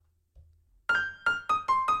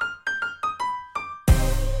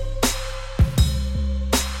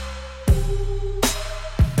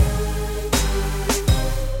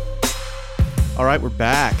All right, we're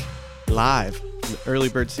back live from the Early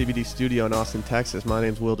Bird CBD studio in Austin, Texas. My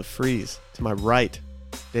name's Will DeFries. To my right,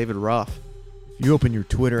 David Ruff. If you open your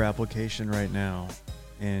Twitter application right now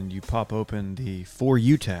and you pop open the For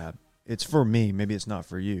You tab, it's for me. Maybe it's not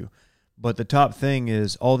for you. But the top thing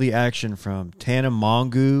is all the action from Tana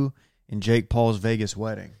Mongeau and Jake Paul's Vegas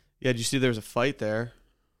wedding. Yeah, did you see there was a fight there?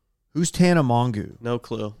 Who's Tana Mongeau? No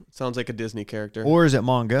clue. It sounds like a Disney character. Or is it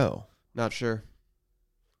Mongeau? Not sure.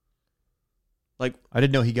 I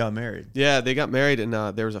didn't know he got married. Yeah, they got married, and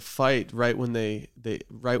there was a fight right when they did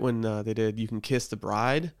 "You Can Kiss the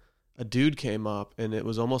Bride." A dude came up, and it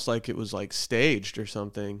was almost like it was like staged or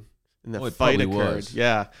something, and that fight occurred. Was.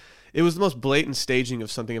 Yeah, it was the most blatant staging of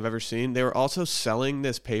something I've ever seen. They were also selling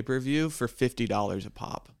this pay-per-view for $50 a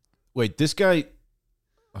pop. Wait, this guy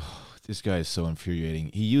is so infuriating.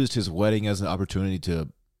 He used his wedding as an opportunity to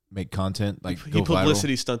make content, like He go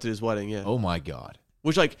publicity viral. stunted his wedding. Yeah. Oh my god.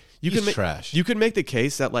 Which, like, He's trash. You could make the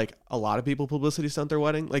case that, like, a lot of people publicity stunt their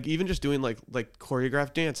wedding. Like, even just doing, like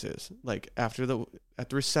choreographed dances, like, at the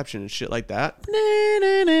reception and shit like that.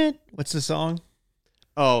 What's the song?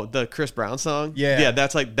 Oh, the Chris Brown song? Yeah. Yeah,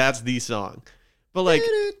 that's the song. But, like,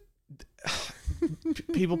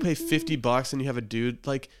 people pay $50 and you have a dude,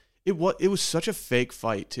 like, it was such a fake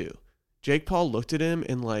fight, too. Jake Paul looked at him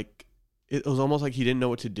and, like, it was almost like he didn't know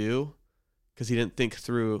what to do because he didn't think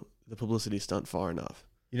through the publicity stunt far enough.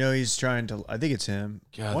 You know, he's trying to, I think it's him.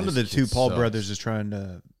 God, One of this the two kid Paul sucks. brothers is trying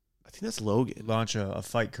to I think that's Logan. launch a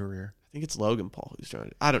fight career. I think it's Logan Paul who's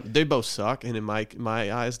trying to. They both suck, and in my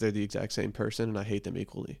eyes, they're the exact same person, and I hate them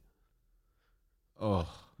equally. Oh,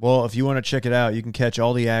 Well, if you want to check it out, you can catch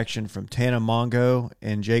all the action from Tana Mongeau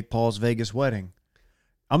and Jake Paul's Vegas wedding.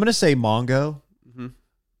 I'm going to say Mongeau. Mm-hmm.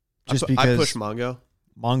 Just I because push Mongo.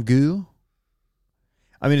 Mongeau?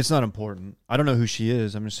 I mean, it's not important. I don't know who she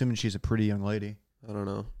is. I'm assuming she's a pretty young lady. I don't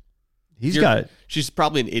know. She's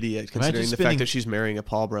probably an idiot considering the spending- fact that she's marrying a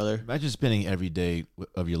Paul brother. imagine spending every day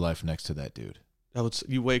of your life next to that dude.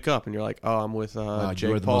 You wake up and you're like, oh, I'm with Wow, Jake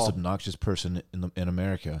you are the Paul. most obnoxious person in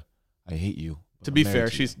America. I hate you. To be I'm married fair,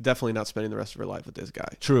 to she's you. definitely not spending the rest of her life with this guy.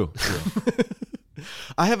 True.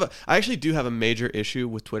 I actually do have a major issue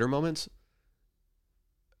with Twitter moments,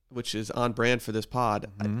 which is on brand for this pod.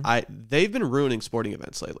 Mhm. They've been ruining sporting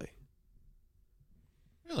events lately.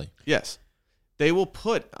 Really? Yes. They will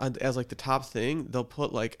put as like the top thing, they'll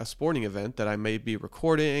put like a sporting event that I may be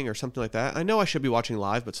recording or something like that. I know I should be watching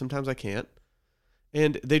live, but sometimes I can't.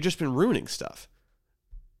 And they've just been ruining stuff.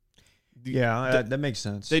 Yeah, that makes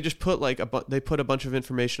sense. They just put they put a bunch of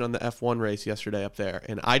information on the F1 race yesterday up there,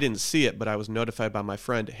 and I didn't see it, but I was notified by my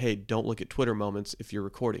friend, hey, don't look at Twitter moments if you're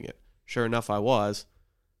recording it. Sure enough, I was.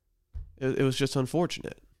 It was just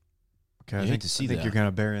unfortunate. Okay, You I hate think, to see I think that. you're kind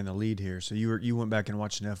of burying the lead here. So you went back and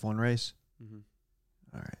watched an F1 race? Mm-hmm.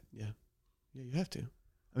 All right. Yeah, you have to.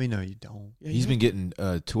 I mean, no, you don't. Yeah, He's you been have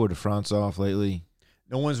getting Tour de France off lately.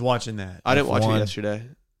 No one's watching that. to. I didn't watch it F1. yesterday.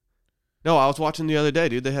 No, I was watching the other day,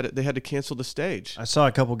 dude. They had to cancel the stage. I saw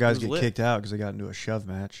a couple guys It get was lit. kicked out because they got into a shove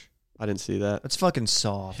match. I didn't see that. That's fucking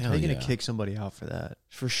soft. Hell How are you yeah. going to kick somebody out for that?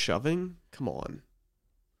 For shoving? Come on.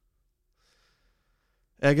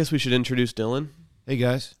 I guess we should introduce Dylan. Hey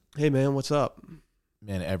guys, Hey, man, what's up?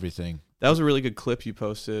 man, everything. That was a really good clip you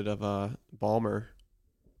posted of Ballmer.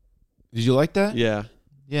 Did you like that? Yeah,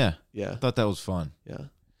 Yeah. yeah, I thought that was fun. yeah.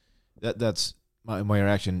 That's my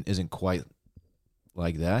reaction isn't quite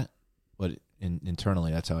like that, but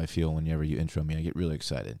internally that's how I feel whenever you intro me. I get really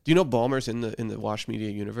excited. Do you know Ballmer's in the Wash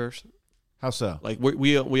Media universe? How so? Like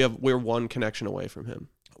we're one connection away from him.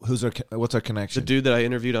 What's our The connection? dude that I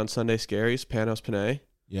interviewed on Sunday Scaries, Panos Panay,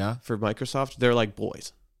 Yeah, for Microsoft, they're like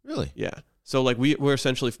boys. really. Yeah. So like we're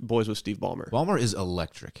essentially boys with Steve Ballmer. Ballmer is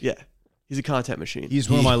electric. Yeah. He's a content machine. He's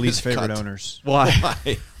one of my He least is favorite cut. owners. Why?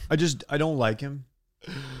 I don't like him.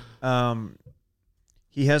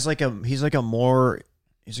 He's like a more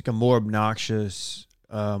obnoxious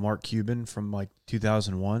Mark Cuban from like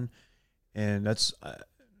 2001, and that's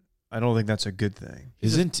I don't think that's a good thing.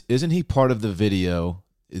 Isn't he part of the video,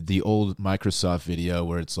 the old Microsoft video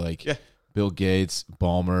where it's like Yeah. Bill Gates,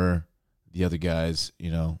 Ballmer, the other guys,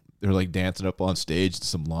 they're like dancing up on stage to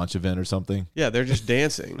some launch event or something. Yeah, they're just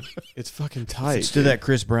dancing. It's fucking tight. It's to that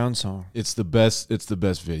Chris Brown song. It's the best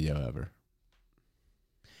video ever.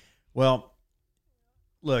 Well,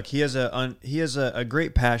 look, he has a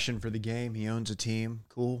great passion for the game. He owns a team.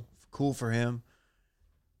 Cool for him.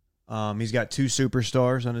 He's got 2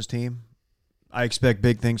 superstars on his team. I expect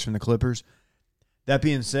big things from the Clippers. That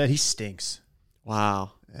being said, he stinks.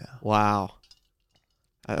 Wow. Yeah. Wow.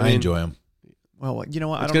 I enjoy him. Well, you know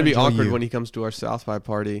what? It's going to be awkward when he comes to our South by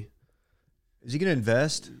party Is he going to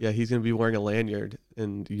invest? Yeah, he's going to be wearing a lanyard,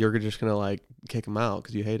 and you're just going to like kick him out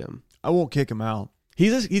because you hate him. I won't kick him out.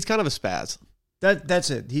 He's kind of a spaz. That's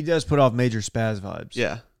it. He does put off major spaz vibes.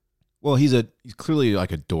 Yeah. Well, he's clearly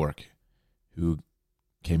like a dork who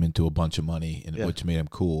came into a bunch of money, and which made him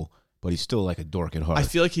cool. But he's still like a dork at heart. I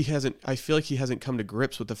feel like he hasn't come to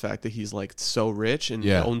grips with the fact that he's like so rich and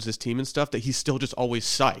owns his team and stuff that he's still just always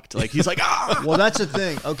psyched. Like he's like, ah. Well, that's the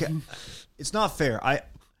thing. Okay, it's not fair.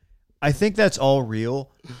 I think that's all real,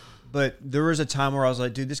 but there was a time where I was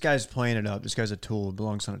like, dude, this guy's playing it up. This guy's a tool. It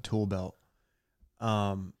belongs on a tool belt.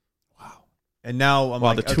 Wow. And now I'm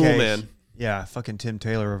like, the tool man. Yeah, fucking Tim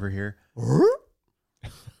Taylor over here.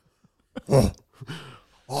 Why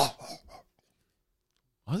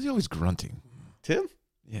is he always grunting? Tim?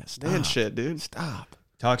 Yeah, stop. Man shit, dude. Stop.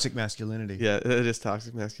 Toxic masculinity. Yeah, it is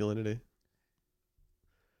toxic masculinity.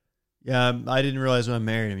 Yeah, I didn't realize when I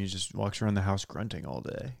married him, he just walks around the house grunting all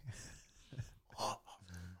day.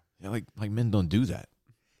 Yeah, like men don't do that.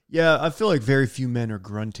 Yeah, I feel like very few men are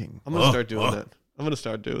grunting. I'm gonna start doing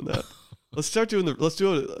that. Let's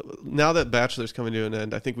do it now that Bachelor's coming to an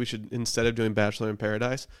end. I think we should, instead of doing Bachelor in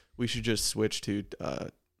Paradise, we should just switch to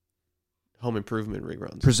Home Improvement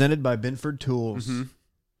reruns. Presented by Binford Tools. Mm-hmm.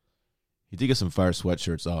 He did get some fire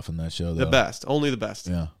sweatshirts off in that show, though. The best. Only the best.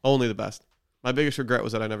 Yeah. Only the best. My biggest regret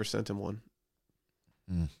was that I never sent him one.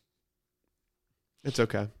 It's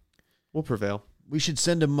okay. We'll prevail. We should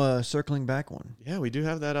send him a circling back one. Yeah, we do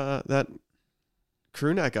have that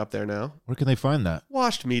crew neck up there now. Where can they find that?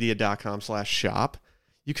 Washedmedia.com/shop.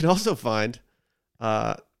 You can also find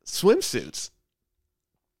swimsuits.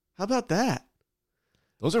 How about that?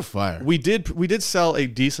 Those are fire. We did sell a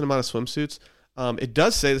decent amount of swimsuits. It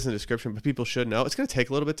does say this in the description, but people should know. It's going to take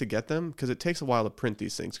a little bit to get them because it takes a while to print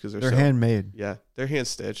these things because they're handmade. Yeah, they're hand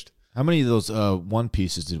stitched. How many of those one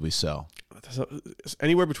pieces did we sell?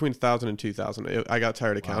 Anywhere between 1,000 and 2,000. I got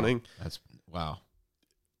tired of counting. Wow.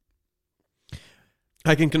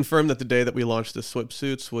 I can confirm that the day that we launched the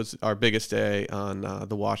swimsuits was our biggest day on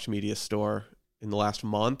the Washed Media store in the last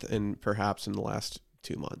month and perhaps in the last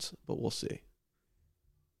 2 months, but we'll see.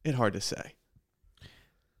 It's hard to say.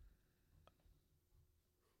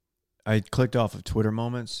 I clicked off of Twitter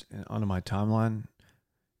moments onto my timeline,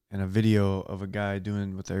 and a video of a guy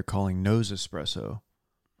doing what they're calling nose espresso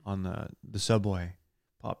on the subway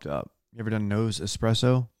popped up. You ever done nose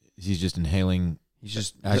espresso? He's just inhaling. He's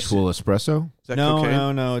just actual espresso? Is that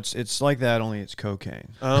cocaine? No. It's like that. Only it's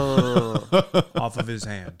cocaine. Oh, off of his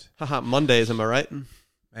hand. Haha, Mondays. Am I right?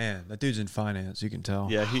 Man, that dude's in finance. You can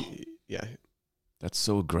tell. Yeah. That's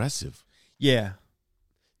so aggressive. Yeah.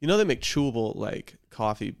 You know they make chewable like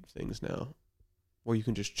coffee things now, where you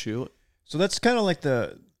can just chew it. So that's kind of like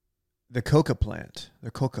the coca plant,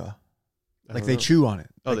 the coca. Like they chew on it.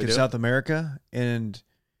 Oh, like they in do? South America, and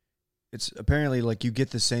it's apparently like you get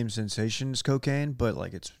the same sensation as cocaine, but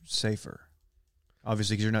like it's safer.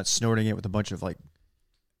 Obviously, because you're not snorting it with a bunch of like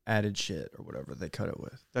added shit or whatever they cut it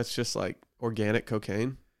with. That's just like organic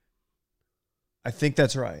cocaine. I think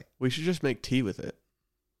that's right. We should just make tea with it.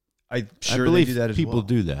 I believe they do that as people well.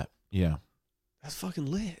 do that. Yeah. That's fucking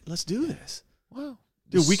lit. Let's do this. Wow.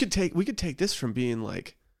 Dude, we could take this from being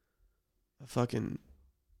like a fucking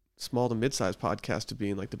small to mid-sized podcast to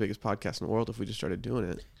being like the biggest podcast in the world if we just started doing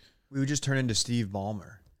it. We would just turn into Steve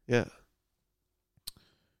Ballmer. Yeah.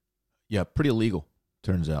 Yeah, pretty illegal,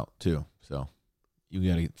 turns out, too. So you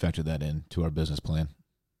got to factor that in to our business plan.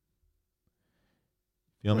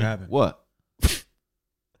 Feel What me? happened? What?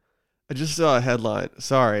 I just saw a headline.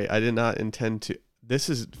 Sorry, I did not intend to. This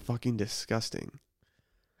is fucking disgusting.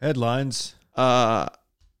 Headlines.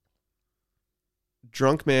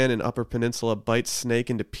 Drunk man in Upper Peninsula bites snake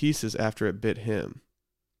into pieces after it bit him.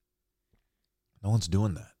 No one's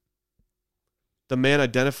doing that. The man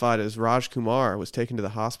identified as Raj Kumar was taken to the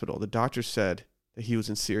hospital. The doctor said that he was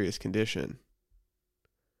in serious condition.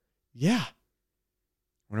 Yeah.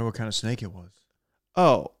 Wonder what kind of snake it was.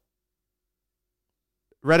 Oh.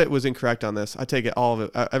 Reddit was incorrect on this. I take it, all of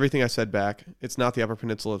it. Everything I said back. It's not the Upper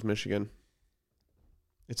Peninsula of Michigan.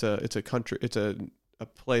 It's a country. It's a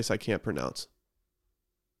place I can't pronounce.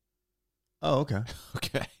 Oh, okay.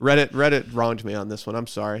 Okay. Reddit wronged me on this one. I'm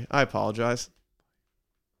sorry. I apologize.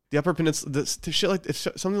 The Upper Peninsula, if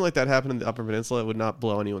something like that happened in the Upper Peninsula, it would not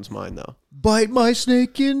blow anyone's mind, though. Bite my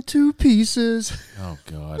snake into pieces. Oh,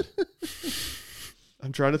 God.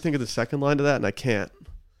 I'm trying to think of the second line to that, and I can't.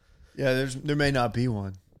 Yeah, there may not be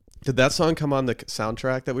one. Did that song come on the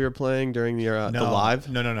soundtrack that we were playing during the live?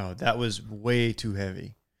 No. That was way too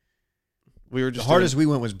heavy. We were just the hardest we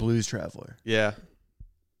went was Blues Traveler. Yeah,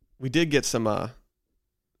 we did get some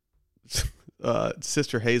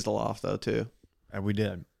Sister Hazel off though too. And we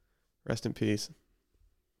did. Rest in peace.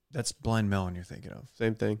 That's Blind Melon you're thinking of.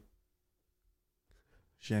 Same thing.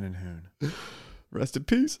 Shannon Hoon. Rest in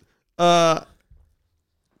peace.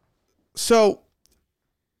 So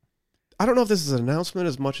I don't know if this is an announcement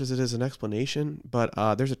as much as it is an explanation, but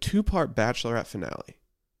there's a 2-part Bachelorette finale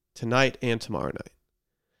tonight and tomorrow night.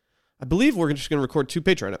 I believe we're just going to record 2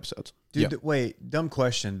 Patreon episodes. Dude, wait, dumb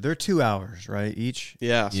question. They're 2 hours, right? Each?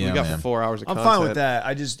 Yeah, so Yeah, we got man. 4 hours of I'm content. fine with that.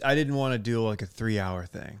 I didn't want to do like a 3-hour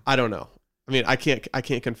thing. I don't know. I mean, I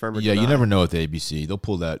can't confirm or Yeah, deny. you never know with the ABC. They'll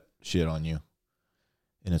pull that shit on you.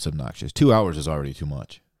 And it's obnoxious. 2 hours is already too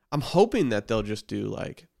much. I'm hoping that they'll just do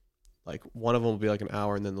like one of them will be like an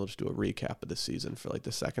hour, and then they'll just do a recap of the season for like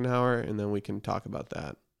the second hour, and then we can talk about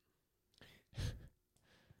that.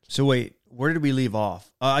 So wait, where did we leave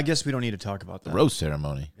off? I guess we don't need to talk about The that. roast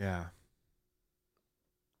ceremony. Yeah.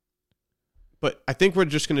 But I think we're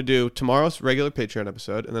just going to do tomorrow's regular Patreon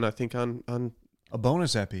episode, and then I think on A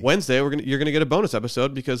bonus epi. Wednesday you're going to get a bonus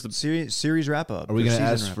episode because the Series wrap up. Are we or going to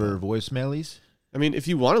season ask wrap for up. voicemailies? I mean, if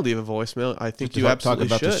you want to leave a voicemail, I think Just to you absolutely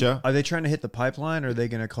talk about should. the show? Are they trying to hit the pipeline, or are they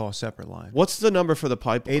going to call a separate line? What's the number for the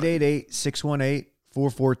pipeline?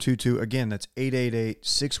 888-618-4422. Again, that's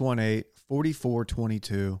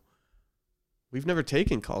 888-618-4422. We've never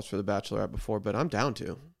taken calls for the Bachelorette before, but I'm down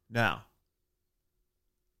to. Now,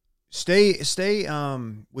 stay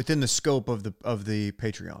within the scope of the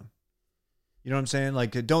Patreon. You know what I'm saying?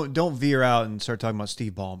 Like, don't veer out and start talking about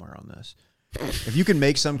Steve Ballmer on this. If you can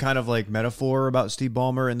make some kind of like metaphor about Steve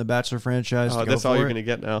Ballmer in the Bachelor franchise, Oh, go that's all for you're it. going to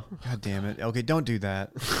get now. God damn it! Okay, don't do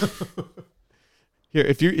that. Here,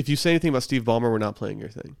 if you say anything about Steve Ballmer, we're not playing your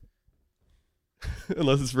thing.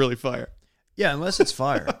 Unless it's really fire. Yeah, unless it's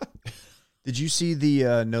fire. Did you see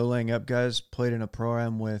the No Laying Up guys played in a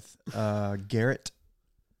program with Garrett,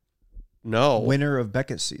 No. winner of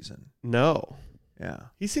Beckett's season? No. Yeah.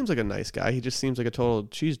 He seems like a nice guy. He just seems like a total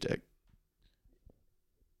cheese dick.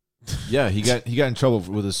 Yeah, he got in trouble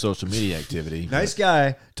with his social media activity. Nice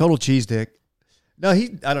guy, total cheese dick. No,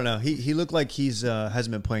 I don't know. He looked like he's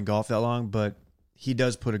hasn't been playing golf that long, but he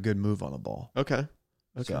does put a good move on the ball. Okay.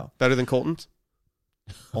 So, Better than Colton's?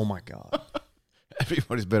 oh my god,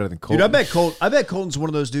 Everybody's better than Colton. dude! I bet Colton's one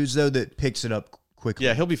of those dudes though that picks it up quickly.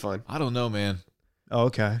 Yeah, he'll be fine. I don't know, man. Oh,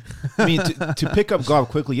 okay. I mean, to pick up golf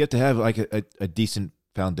quickly, you have to have like a decent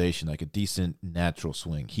foundation, like a decent natural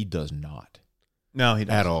swing. He does not No, he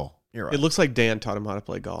doesn't. at all. You're right. It looks like Dan taught him how to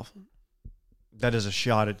play golf. That is a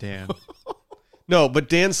shot at Dan. No, but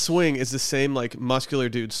Dan's swing is the same like muscular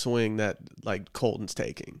dude swing that like Colton's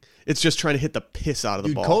taking. It's just trying to hit the piss out of the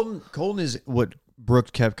Dude, ball. Colton is what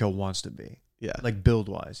Brooks Koepka wants to be. Yeah. Like build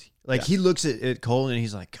wise. Like Yeah. he looks at Colton and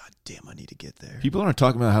he's like, God damn, I need to get there. People aren't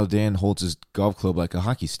talking about how Dan holds his golf club like a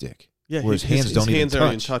hockey stick. Yeah, where his hands don't even hands aren't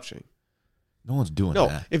even touch. touching. No one's doing No,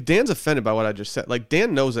 that. if Dan's offended by what I just said, like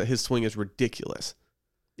Dan knows that his swing is ridiculous.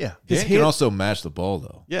 Yeah. His Dan hand- can also match the ball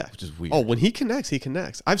though. Yeah. which is weird. Oh, when he connects, he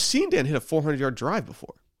connects. I've seen Dan hit a 400-yard drive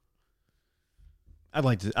before. I'd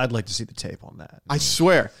like to see the tape on that. I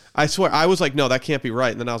swear. I was like, no, that can't be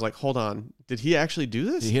right. And then I was like, hold on. Did he actually do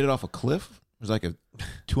Did this? he hit it off a cliff? It was like a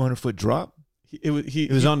 200-foot drop. It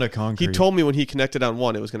was onto concrete. He told me when he connected on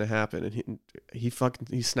one, it was going to happen, and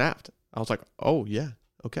he snapped. I was like, oh yeah,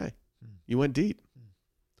 okay, you went deep.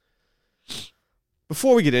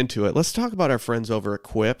 Before we get into it, let's talk about our friends over at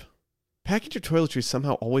Quip. Packing your toiletries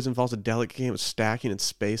somehow always involves a delicate game of stacking and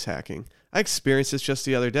space hacking. I experienced this just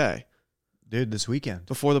the other day Dude, this weekend.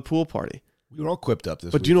 before the pool party. We were all quipped up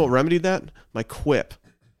this But do you know what remedied that? My Quip.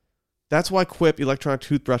 That's why Quip electronic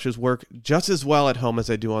toothbrushes work just as well at home as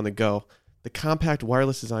they do on the go. The compact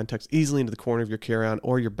wireless design tucks easily into the corner of your carry-on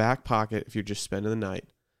or your back pocket if you're just spending the night.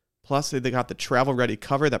 Plus, they got the travel-ready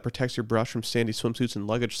cover that protects your brush from sandy swimsuits and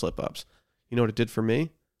luggage slip-ups. You know what it did for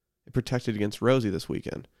me? It protected against Rosie this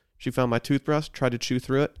weekend. She found my toothbrush, tried to chew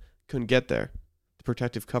through it, couldn't get there. The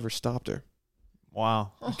protective cover stopped her.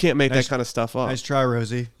 Wow. You can't make Nice- that kind of stuff up. Nice try,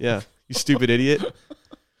 Rosie. Yeah, you stupid idiot.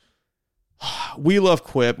 We love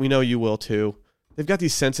Quip. We know you will too. They've got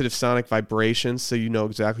these sensitive sonic vibrations so you know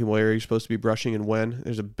exactly where you're supposed to be brushing and when.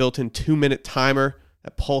 There's a built-in 2-minute timer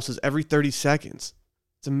that pulses every 30 seconds.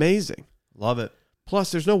 It's amazing. Love it.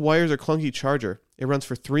 Plus, there's no wires or clunky charger. It runs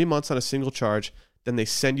for 3 months on a single charge. Then they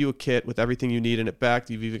send you a kit with everything you need in it back.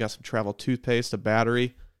 You've even got some travel toothpaste, a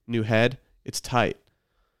battery, new head. It's tight.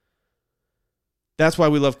 That's why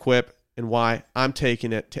we love Quip and why I'm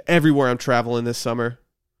taking it to everywhere I'm traveling this summer.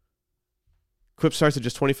 Quip starts at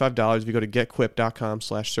just $25 if you go to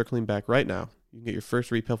getquip.com/circlingback right now. You can get your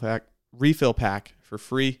first refill pack for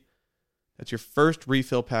free. That's your first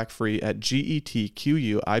refill pack free at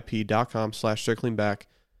getquip.com/circlingback.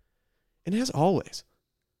 And as always,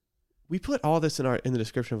 We put all this in the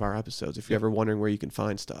description of our episodes if you're ever wondering where you can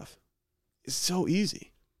find stuff. It's so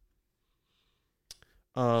easy.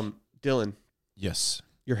 Dylan, Yes.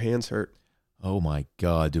 your hands hurt. Oh my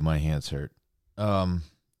God, do my hands hurt.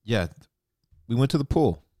 Yeah, we went to the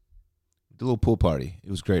pool. Did a little pool party. It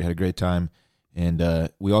was great. Had a great time. And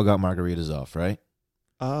we all got margaritas off, right?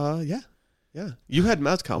 Yeah. You had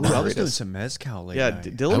mezcal I was doing margaritas. some mezcal late Yeah, night.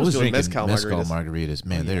 Dylan I was was doing drinking mezcal margaritas. margaritas.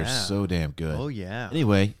 Man, Oh, they're yeah. so damn good. Oh, yeah.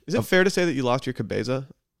 Anyway, Is it fair to say that you lost your cabeza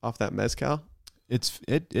off that mezcal? it's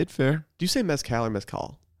fair. Do you say mezcal or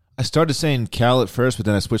mezcal? I started saying Cal at first, but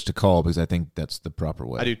then I switched to call because I think that's the proper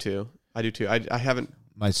way. I do too. I haven't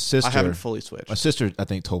My sister, I haven't fully switched. my sister, I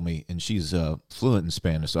think, told me, and she's fluent in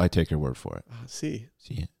Spanish, so I take her word for it. See.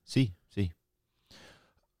 See.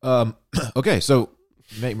 Okay, so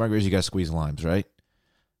you make margaritas, you got to squeeze limes, right?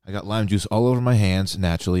 I got lime juice all over my hands.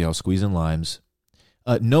 Naturally, I was squeezing limes.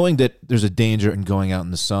 Knowing that there's a danger in going out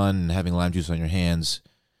in the sun and having lime juice on your hands,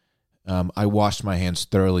 I washed my hands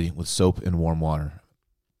thoroughly with soap and warm water.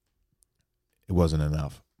 It wasn't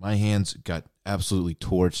enough. My hands got absolutely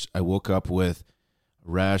torched. I woke up with a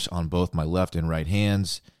rash on both my left and right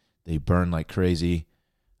hands. They burn like crazy.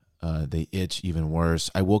 They itch even worse.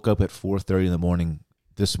 I woke up at 4:30 in the morning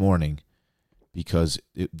this morning because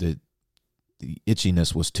the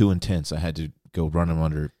itchiness was too intense. I had to go run them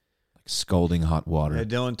under scalding hot water. Yeah,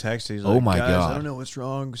 Dylan texted. He's Oh like, my guys, God. I don't know what's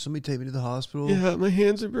wrong. Somebody take me to the hospital. Yeah, my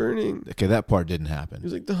hands are burning. Okay, that part didn't He happen.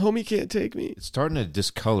 was like, the homie can't take me. It's starting to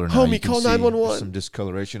discolor now. Homie, You can call see 911. Some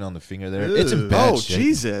discoloration on the finger there. It's in Ew. bad Oh, shape.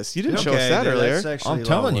 Jesus. You didn't show us Okay, that dude, earlier. that's actually I'm a lot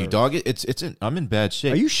telling you, worse. dog. I'm in bad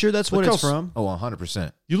shape. Are you sure that's what Look it's how from? Oh,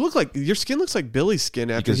 100%. You look like your skin looks like Billy's skin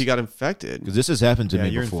after Because- he got infected. Because this has happened to Yeah, me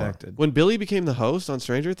you're before. infected. When Billy became the host on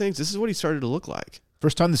Stranger Things, this is what he started to look like.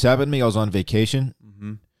 First time this happened to me, I was on vacation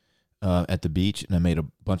Mm-hmm. at the beach, and I made a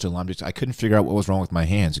bunch of lime juice. I couldn't figure out what was wrong with my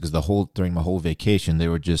hands because during my whole vacation, they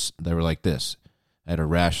were like this. I had a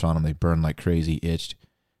rash on them. They burned like crazy, itched.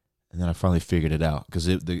 And then I finally figured it out because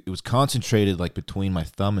it was concentrated like between my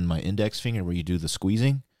thumb and my index finger where you do the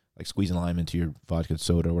squeezing, like squeezing lime into your vodka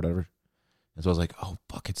soda or whatever. And so I was like, oh,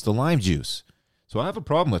 fuck, it's the lime juice. So I have a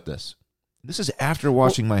problem with this. This is after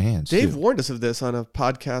washing my hands. Dave too. warned us of this on a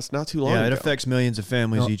podcast not too long Yeah, ago. it affects millions of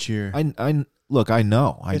families No, each year. Look, I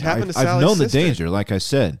know. It happened to I've Sally's known sister. the danger. Like I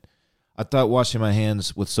said, I thought washing my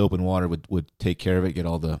hands with soap and water would take care of it, get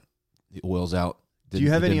all the oils out. Do you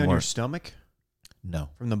have It any didn't on your work. stomach No.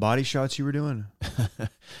 from the body shots you were doing?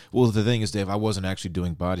 Well, the thing is, Dave, I wasn't actually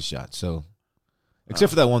doing body shots, so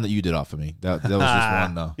except for that one that you did off of me. That was just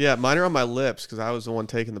one though. Yeah, mine are on my lips because I was the one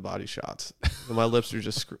taking the body shots. And my lips are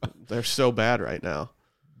just, they're so bad right now.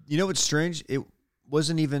 You know what's strange? It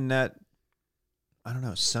wasn't even that, I don't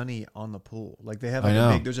know, sunny on the pool. Like they have I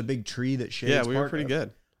like know. there's a big tree that shades. Yeah, we were part pretty of-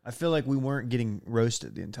 good. I feel like we weren't getting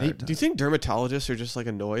roasted the entire Hey, time. do you think dermatologists are just like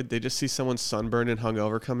annoyed? They just see someone sunburned and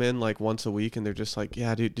hungover come in like once a week and they're just like,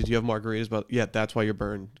 yeah, dude, did you have margaritas? But yeah, that's why you're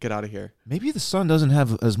burned. Get out of here. Maybe the sun doesn't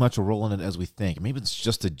have as much a role in it as we think. Maybe it's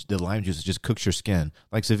just the lime juice that just cooks your skin,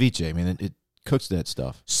 like ceviche. I mean, it cooks that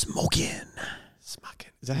stuff. Smoking. Smoking.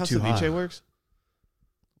 Is that how Too ceviche hot. works?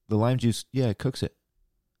 The lime juice, yeah, it cooks it.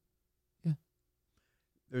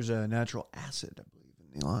 There's a natural acid, I believe,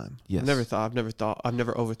 in the lime. Yes. I've never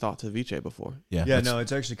overthought ceviche before. Yeah. Yeah, that's- no,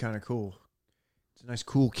 it's actually kind of cool. It's a nice,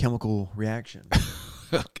 cool chemical reaction.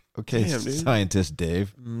 Okay, Damn, dude. scientist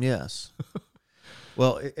Dave. Yes.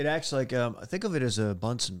 Well, it acts like think of it as a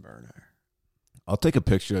Bunsen burner. I'll take a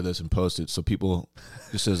picture of this and post it so people,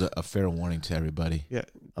 just as a fair warning to everybody. Yeah,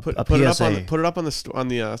 A put it up PSA. on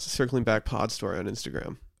the Circling Back Pod story on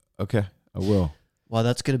Instagram. Okay, I will. Well,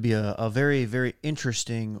 that's going to be a very, very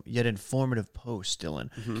interesting yet informative post, Dylan.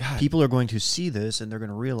 God, People are going to see this and they're going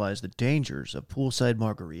to realize the dangers of poolside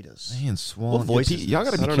margaritas. man, swollen. What voice is Y'all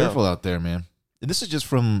got to this? I be don't know. careful out there, man. And this is just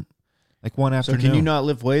from like one So afternoon. can you not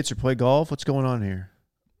lift weights or play golf? What's going on here?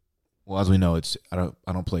 Well, as we know, I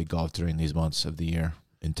don't play golf during these months of the year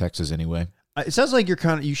in Texas anyway. It sounds like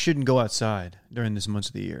you shouldn't go outside during this months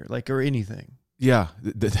of the year, like or anything. Yeah,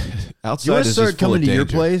 outside You want to is start just full coming of to your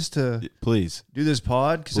danger. place to Please, do this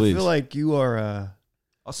pod? Because I Please. feel like you are.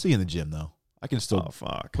 I'll see you in the gym though. I can still Oh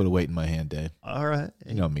fuck! put a weight in my hand, Dave. All right,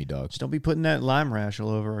 You know me, dog. just don't be putting that lime rash all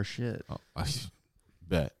over our shit. Oh, I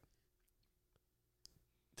bet.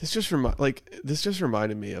 This just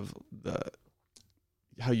reminded me of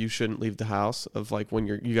how you shouldn't leave the house. Of like when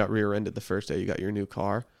you got rear-ended the first day you got your new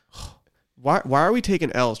car. Why are we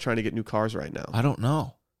taking L's trying to get new cars right now? I don't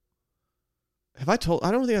know. I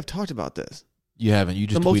don't think I've talked about this. You haven't. You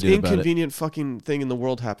just The most tweeted about it. inconvenient fucking thing in the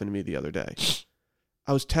world happened to me the other day.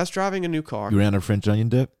 I was test driving a new car. You ran a French onion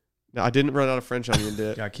dip. No, I didn't run out of French onion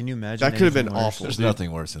dip. God, can you imagine? That could have been anything worse? awful. There's dude.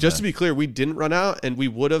 nothing worse than Just that. to be clear, we didn't run out, and we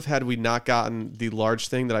would have had we not gotten the large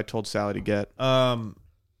thing that I told Sally to get. More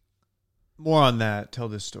on that. Tell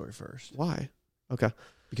this story first, Why? Okay.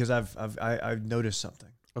 because I've noticed something.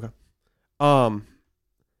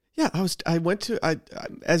 Yeah, I went to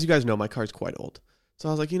as you guys know, my car's quite old. So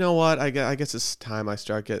I was like, you know what? I guess it's time I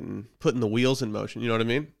start putting the wheels in motion. You know what I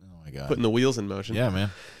mean? Oh my god. Putting the wheels in motion. Yeah, man.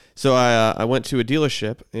 So I went to a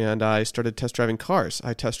dealership and I started test driving cars.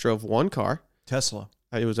 I test drove one car. Tesla.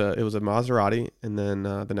 It was a Maserati, and then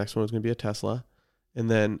the next one was going to be a Tesla. And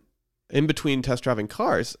then in between test driving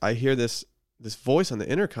cars, I hear this voice on the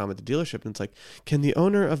intercom at the dealership, and it's like, "Can the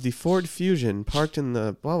owner of the Ford Fusion parked in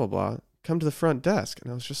the blah blah blah come to the front desk?"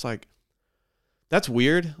 And I was just like, "That's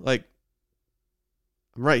weird. Like,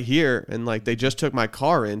 I'm right here, and like they just took my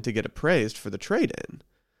car in to get appraised for the trade-in."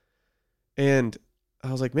 And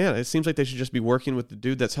I was like, "Man, it seems like they should just be working with the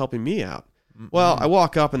dude that's helping me out." Well, I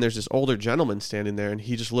walk up and there's this older gentleman standing there, and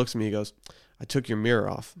he just looks at me. He goes, "I took your mirror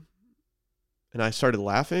off." And I started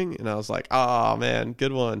laughing, and I was like, "Oh man,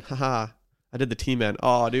 good one, haha." I did the T-Man.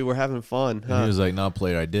 "Oh, dude, we're having fun." And he was like, "No,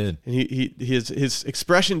 player, I did." And his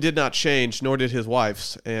expression did not change, nor did his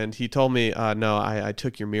wife's. And he told me, "No, I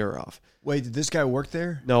took your mirror off." Wait, did this guy work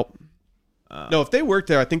there? Nope. No, if they worked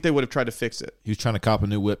there, I think they would have tried to fix it. He was trying to cop a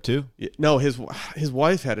new whip too. No, his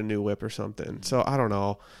wife had a new whip or something. So I don't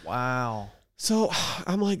know. Wow. So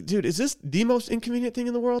I'm like, dude, is this the most inconvenient thing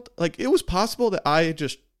in the world? Like, it was possible that I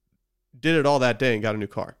just did it all that day and got a new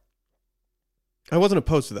car. I wasn't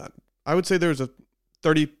opposed to that. I would say there was a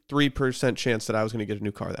 33% chance that I was going to get a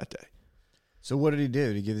new car that day. So what did he do?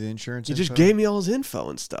 Did he give you the insurance? He just info? gave me all his info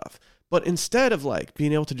and stuff. But instead of like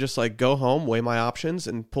being able to just like go home, weigh my options,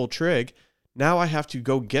 and pull trig, now I have to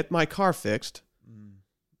go get my car fixed.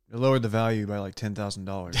 It lowered the value by like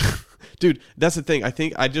 $10,000. Dude, that's the thing. I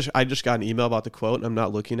think I just got an email about the quote, and I'm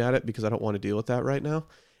not looking at it because I don't want to deal with that right now.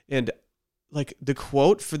 And like the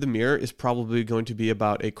quote for the mirror is probably going to be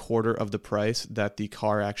about a quarter of the price that the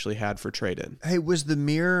car actually had for trade-in. Hey, was the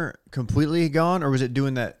mirror completely gone, or was it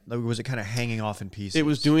doing that? Like, was it kind of hanging off in pieces? It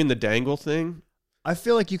was doing the dangle thing. I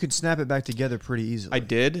feel like you could snap it back together pretty easily. I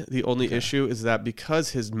did. The only issue is that because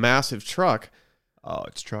his massive truck Oh,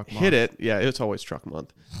 it's truck month. hit it. Yeah, it's always truck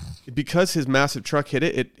month. Because his massive truck hit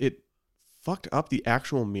it, it fucked up the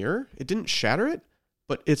actual mirror. It didn't shatter it,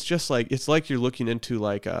 but it's just like you're looking into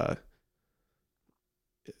like an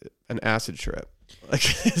acid trip. Like,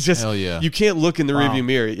 it's just Hell yeah. you can't look in the Wow. rearview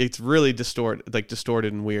mirror. It's really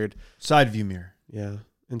distorted and weird. Side view mirror Yeah.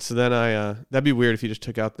 And so then that'd be weird if you just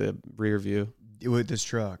took out the rear view. with this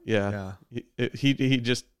truck. Yeah. He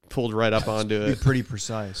just pulled right up onto Be it. pretty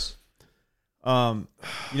precise. You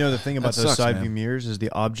know, the thing about That those sucks, side man. view mirrors is the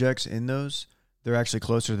objects in those, they're actually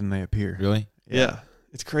closer than they appear. Really? Yeah.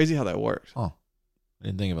 It's crazy how that works. Oh, I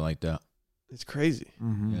didn't think of it like that. It's crazy.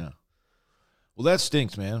 Mm-hmm. Yeah. Well, that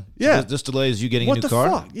stinks, man. So Yeah. This delays you getting What a new the car.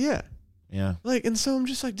 fuck? Yeah. Yeah. Like, and so I'm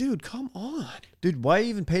just like, dude, come on. Dude, why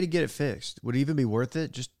even pay to get it fixed? Would it even be worth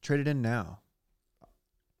it? Just trade it in now.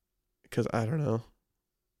 Because I don't know.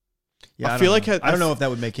 Yeah, I feel like I don't know if that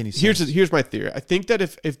would make any sense. Here's my theory. I think that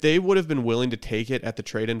if they would have been willing to take it at the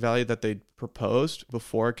trade-in value that they proposed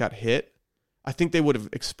before it got hit, I think they would have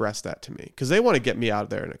expressed that to me because they want to get me out of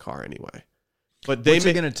there in a car anyway. But they What's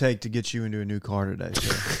it going to take to get you into a new car today?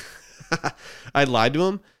 Sir? I lied to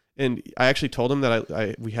him, and I actually told him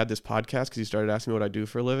that we had this podcast because he started asking me what I do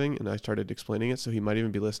for a living, and I started explaining it, so he might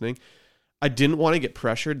even be listening. I didn't want to get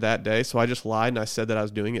pressured that day, so I just lied, and I said that I was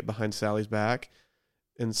doing it behind Sally's back,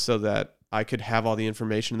 and so that I could have all the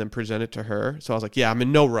information and then present it to her. So I was like, yeah, I'm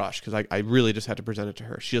in no rush because I really just had to present it to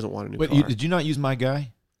her. She doesn't want a new Wait, car. did you not use my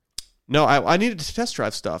guy? No, I needed to test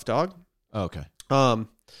drive stuff, dog. Oh, okay.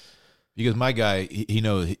 Because my guy, he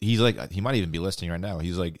knows, he's like, he might even be listening right now.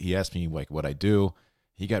 He's like, he asked me like what I do.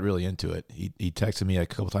 He got really into it. He texted me a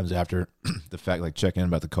couple times after the fact, like checking in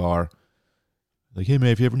about the car. Like, hey man,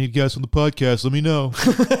 if you ever need guys on the podcast, let me know.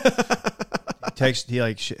 He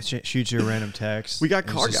like shoots you a random text. We got and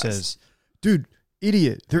it car just guys. says, dude,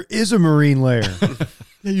 idiot, there is a marine layer.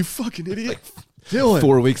 Yeah, you fucking idiot. Dylan,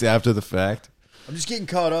 4 weeks after the fact. I'm just getting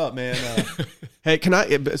caught up, man. Hey, can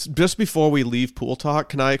I, just before we leave pool talk,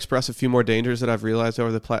 can I express a few more dangers that I've realized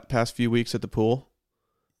over the past few weeks at the pool?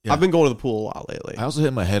 Yeah. I've been going to the pool a lot lately. I also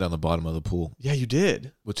hit my head on the bottom of the pool, Yeah, you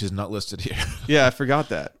did. which is not listed here. Yeah, I forgot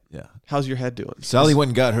that. Yeah. How's your head doing? Sally went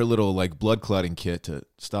and got her little like blood clotting kit to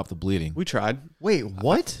stop the bleeding. We tried. Wait,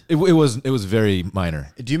 what? It was very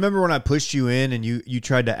minor. Do you remember when I pushed you in and you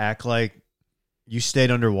tried to act like you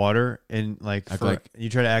stayed underwater and you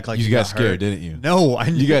try to act like you got scared, hurt. didn't you? No,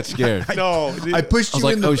 You got scared. No, I pushed I was you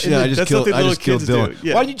like, in the oh shit, I just that's killed something little Dylan. kids do.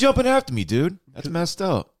 Yeah. Why are you jumping after me, dude? That's messed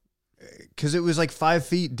up. because it was like 5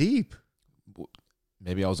 feet deep.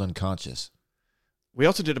 Maybe I was unconscious. We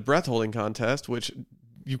also did a breath holding contest, which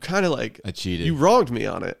you kind of like. I cheated. You wronged me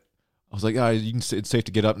on it. I was like, it's safe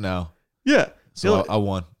to get up now. Yeah. So I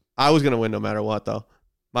won. I was gonna win no matter what, though.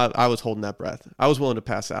 I was holding that breath. I was willing to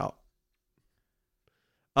pass out.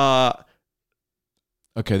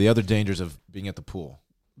 Okay, the other dangers of being at the pool.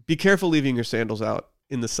 Be careful leaving your sandals out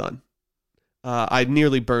in the sun. I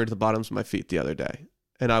nearly burned the bottoms of my feet the other day.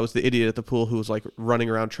 And I was the idiot at the pool who was like running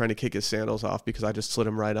around trying to kick his sandals off because I just slid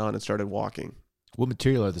them right on and started walking. What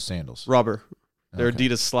material are the sandals? Rubber. They're Okay.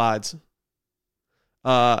 Adidas slides.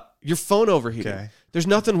 Your phone overheating. Okay. There's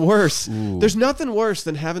nothing worse. Ooh. There's nothing worse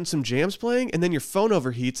than having some jams playing and then your phone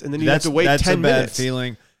overheats and then you have to wait 10 that's a bad minutes.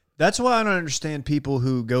 feeling. That's why I don't understand people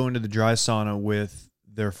who go into the dry sauna with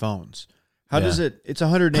their phones. How does it? It's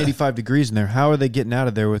 185 degrees in there. How are they getting out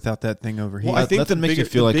of there without that thing overheating? Well, I think Nothing the makes bigger, you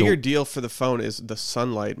feel the like bigger a- deal for the phone is the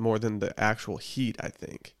sunlight more than the actual heat, I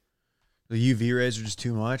think. The UV rays are just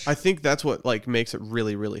too much. I think that's what like makes it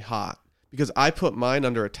really, really hot. Because I put mine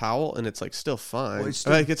under a towel and it's like still fine. Well, it's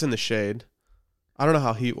still- Like it's in the shade. I don't know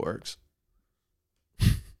how heat works.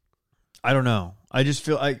 I don't know. I just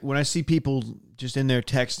feel like when I see people just in there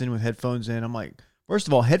texting with headphones in, I'm like, first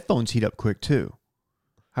of all, headphones heat up quick too.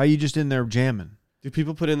 How are you just in there jamming? Do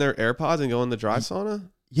people put in their AirPods and go in the dry sauna?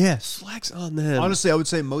 Yes. Flex on them. Honestly, I would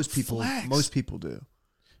say most people Flex. do.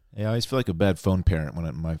 Yeah, I always feel like a bad phone parent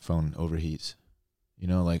when my phone overheats. You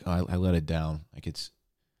know, like I let it down. Like it's,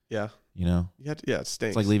 Yeah. you know, It stinks.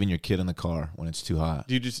 it's like leaving your kid in the car when it's too hot.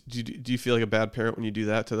 do you feel like a bad parent when you do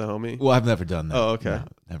that to the homie? Well, I've never done that. Oh, okay. No,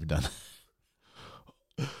 never done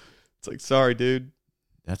that. It's like, sorry, dude.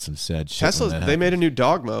 That's some sad shit. when Tesla, that they made a happens. new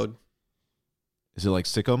dog mode. Is it like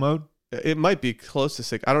sicko mode? It might be close to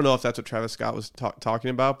sick. I don't know if that's what Travis Scott was talking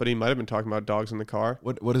about, but he might have been talking about dogs in the car.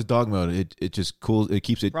 What is dog mode? It just cools. It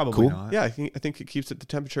keeps it Probably cool. not. Yeah, I think it keeps it the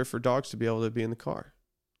temperature for dogs to be able to be in the car.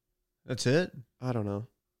 That's it. I don't know.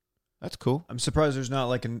 That's cool. I'm surprised there's not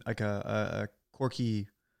like a quirky,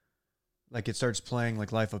 like it starts playing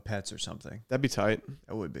like Life of Pets or something. That'd be tight.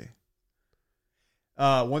 That would be.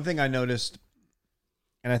 One thing I noticed,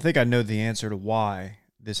 and I think I know the answer to why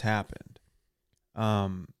this happened.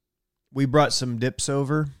 We brought some dips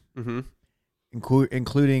over, Mm-hmm.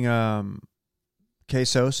 including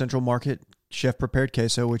queso, Central Market chef prepared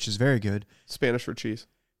queso, which is very good. Spanish for cheese.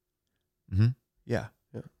 Mm-hmm. Yeah.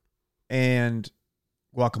 Yeah. And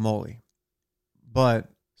guacamole. But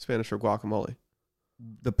Spanish for guacamole.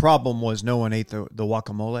 the problem was no one ate the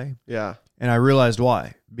guacamole. Yeah. And I realized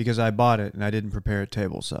why. Because I bought it and I didn't prepare it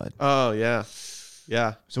tableside. Oh, yeah.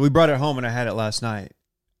 Yeah. So we brought it home and I had it last night.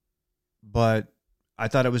 But I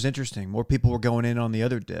thought it was interesting. More people were going in on the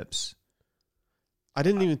other dips. I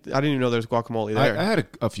didn't even know there was guacamole there. I had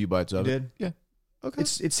a few bites of You it. did? Yeah. Okay.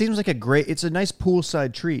 It seems like it's a nice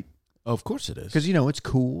poolside treat. Oh, of course it is. Because, it's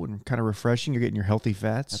cool and kind of refreshing. You're getting your healthy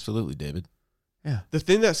fats. Absolutely, David. Yeah. The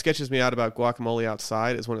thing that sketches me out about guacamole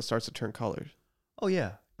outside is when it starts to turn colors. Oh,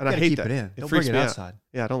 yeah. And You I gotta hate keep that. it in. It Don't freaks bring it me out. outside.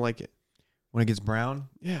 Yeah, I don't like it. When it gets brown,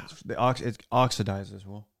 Yeah. it oxidizes.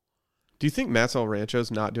 Well, Do you think Matt's El Rancho's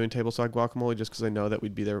not doing tableside guacamole just because they know that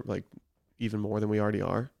we'd be there like even more than we already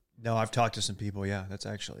are? no, I've talked to some people. Yeah, that's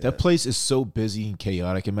actually That it. place is so busy and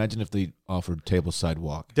chaotic. Imagine if they offered tableside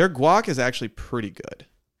walk. Their guac is actually pretty good.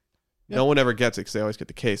 Yeah. No one ever gets it because they always get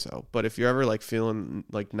the queso. But if you're ever like feeling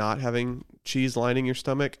like not having cheese lining your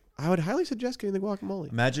stomach, I would highly suggest getting the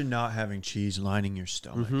guacamole. Imagine not having cheese lining your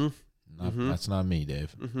stomach. Mm-hmm. That's not me,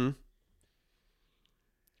 Dave. Mm-hmm.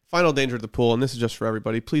 Final danger of the pool, and this is just for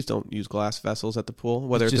everybody. Please don't use glass vessels at the pool,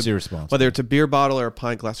 whether It's it's just irresponsible. whether it's a beer bottle or a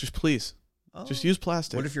pint glass. Just please, just Oh. use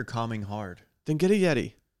plastic. What if you're calming hard? Then get a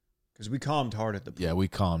Yeti. Because we calmed hard at the pool. Yeah, we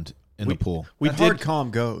calmed in the pool. We That did. hard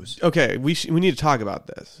calm goes. Okay, we need to talk about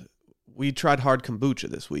this. We tried hard kombucha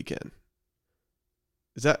this weekend.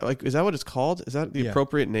 Is that what it's called? Is that the Yeah.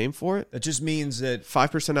 appropriate name for it? That just means that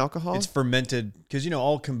 5% alcohol? it's fermented. Because,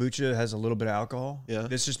 all kombucha has a little bit of alcohol. Yeah.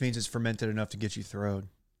 This just means it's fermented enough to get you throwed.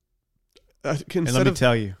 And Instead let me of,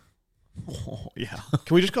 tell you. Oh, yeah.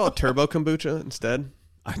 can we just call it turbo kombucha instead?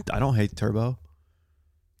 I don't hate turbo.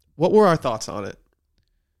 What were our thoughts on it?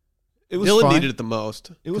 It was Dylan fine. needed it the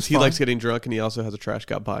most. It was 'cause he fine. likes getting drunk and he also has a trash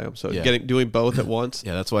guy by him. So Yeah. doing both at once.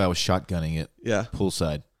 Yeah, that's why I was shotgunning it Yeah.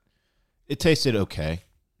 poolside. It tasted okay.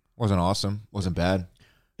 Wasn't awesome. Wasn't bad.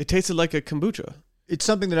 It tasted like a kombucha. It's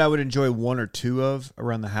something that I would enjoy one or two of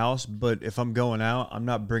around the house. But if I'm going out, I'm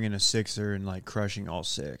not bringing a sixer and like crushing all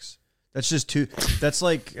six. That's just too. That's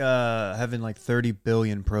like having like 30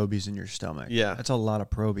 billion probies in your stomach. Yeah. That's a lot of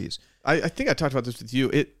probies. I think I talked about this with you.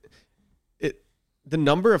 The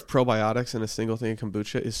number of probiotics in a single thing of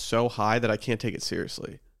kombucha is so high that I can't take it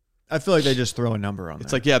seriously. I feel like they just throw a number on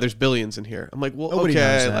It's there. like, yeah, there's billions in here. I'm like, well, Nobody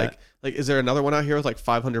knows okay, that. like, is there another one out here with like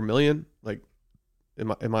 500 million? Like,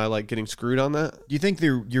 am I like getting screwed on that? Do you think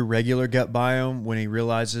your regular gut biome, when he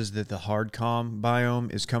realizes that the hard calm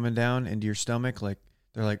biome is coming down into your stomach, like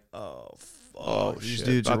they're like, oh, fuck, Oh, these shit.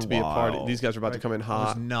 dudes About are to be a party. wild. These guys are about to Like, come in I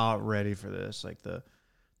hot. was not ready for this. Like the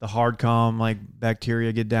hard calm, like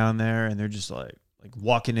bacteria get down there, and they're just like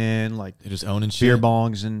walking in, like They're just owning beer shit.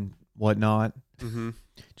 bongs and whatnot. Mm-hmm.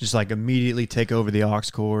 Just like immediately take over the aux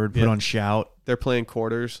cord, put Yeah. on shout. They're playing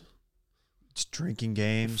quarters. Just drinking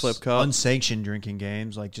games, Flip cup. unsanctioned drinking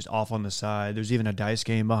games, like just off on the side. There's even a dice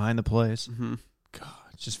game behind the place. Mm-hmm.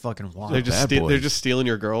 It's just fucking wild. They're just bad boys. they're just stealing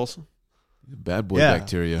your girls. Bad boy Yeah.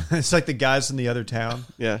 bacteria. It's like the guys from the other town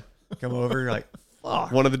Yeah. come over. You're like,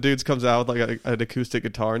 fuck. One of the dudes comes out with like an acoustic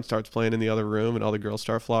guitar and starts playing in the other room, and all the girls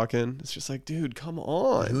start flocking. It's just like, dude, come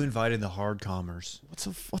on. Who invited the hard comers?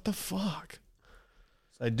 What the fuck?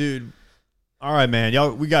 It's like, dude, all right, man,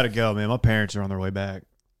 y'all, we got to go, man. My parents are on their way back.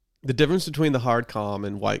 The difference between the Hard Calm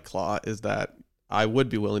and White Claw is that I would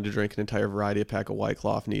be willing to drink an entire variety of pack of White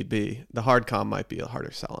Claw if need be. The Hard Calm might be a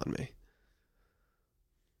harder sell on me.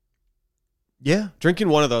 Yeah, Drinking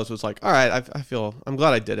one of those was like, all right, I'm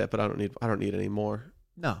glad I did it, but I don't need any more.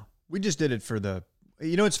 no, we just did it for the.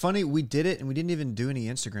 You know, it's funny. We did it, and we didn't even do any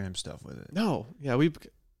Instagram stuff with it. No, yeah, we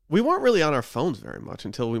weren't really on our phones very much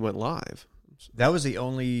until we went live. That was the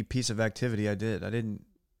only piece of activity I did. I didn't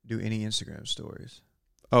do any Instagram stories.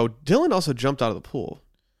 Oh, Dylan also jumped out of the pool.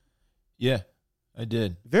 Yeah, I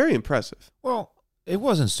did. Very impressive. Well, it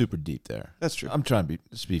wasn't super deep there. That's true. I'm trying to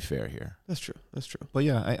be fair here. That's true. That's true. But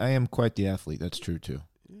yeah, I am quite the athlete. That's true too.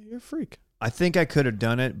 You're a freak. I think I could have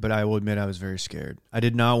done it, but I will admit I was very scared. I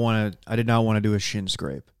did not want to do a shin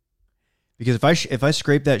scrape, because if I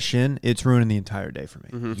scrape that shin, it's ruining the entire day for me.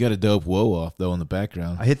 Mm-hmm. You got a dope whoa off though in the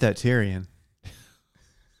background. I hit that Tyrion.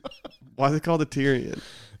 Why are they called a Tyrion?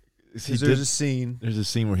 There's a scene. There's a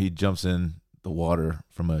scene where he jumps in the water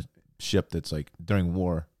from a ship that's like during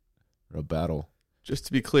war or a battle, Just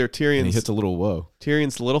to be clear, and he Tyrion's hits a little whoa.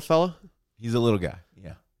 the little fella. He's a little guy.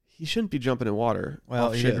 Yeah. He shouldn't be jumping in water. Well,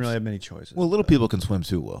 off he ships. didn't really have many choices. Well, little people can swim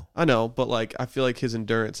too well. I know, but like I feel like his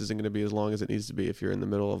endurance isn't going to be as long as it needs to be if you're in the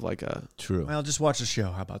middle of like a. True. Well, just watch the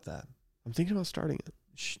show. How about that? I'm thinking about starting it.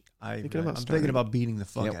 I'm Thinking about thinking starting. about beating the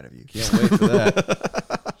fuck Yep. out of you. Can't wait for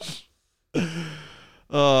that.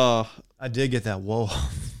 I did get that whoa,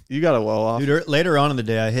 You got a well off. dude. Later on in the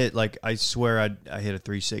day, I swear I hit a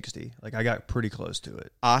 360. Like I got pretty close to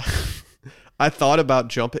it. I thought about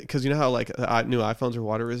jumping because you know how like new iPhones are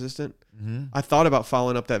water resistant. Mm-hmm. I thought about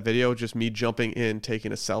following up that video, just me jumping in,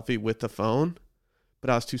 taking a selfie with the phone, but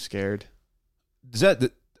I was too scared.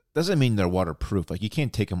 Doesn't mean they're waterproof. Like you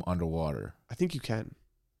can't take them underwater. I think you can.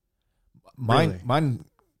 Mine Really? mine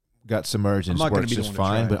got submerged and I'm not gonna works be the just one to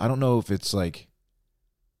fine. try But it. I don't know if it's like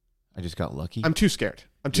I just got lucky. I'm too scared.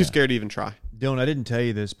 I'm too Yeah. scared to even try. Dylan, I didn't tell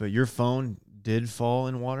you this, but your phone did fall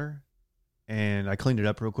in water, and I cleaned it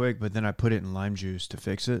up real quick. But then I put it in lime juice to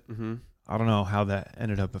fix it. Mm-hmm. I don't know how that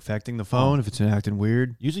ended up affecting the phone. If it's acting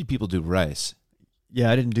weird. Usually people do rice. Yeah,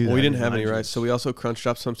 I didn't do that. Well, we didn't with have any lime rice, juice. so we also crunched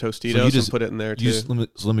up some Tostitos So you just- and put it in there too.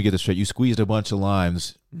 Let me get this straight. You squeezed a bunch of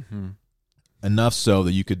limes, Mhm. enough so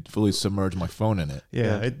that you could fully submerge my phone in it.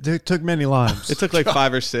 Yeah, Yeah. it took many limes. It took like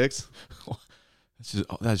 5 or 6.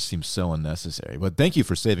 That just seems so unnecessary. But thank you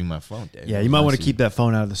for saving my phone, Dave. Yeah, you might want to Honestly. keep that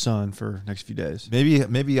phone out of the sun for next few days.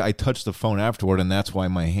 Maybe I touched the phone afterward, and that's why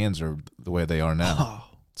my hands are the way they are now. Oh,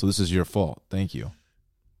 So this is your fault. Thank you,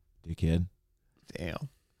 dickhead. damn.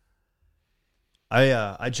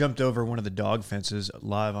 I jumped over one of the dog fences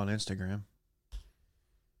live on Instagram.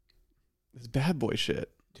 It's bad boy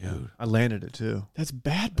shit. Dude, I landed it too. That's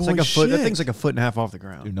bad boy It's like a foot. shit. That thing's like a foot and a half off the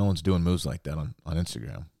ground. no one's doing moves like that on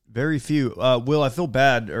Instagram. Very few. Will, I feel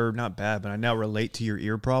bad, or not bad, but I now relate to your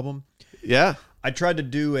ear problem. Yeah. I tried to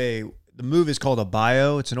do the move is called a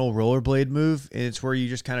bio. It's an old rollerblade move. And it's where you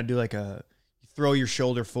just kind of do like you throw your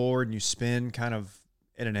shoulder forward and you spin kind of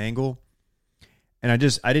at an angle. And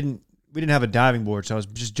we didn't have a diving board, so I was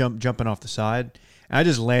just jumping off the side. And I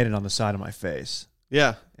just landed on the side of my face.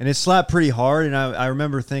 Yeah. And it slapped pretty hard. And I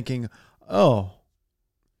remember thinking, oh,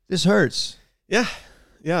 this hurts. Yeah.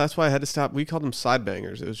 Yeah, that's why I had to stop. We called them side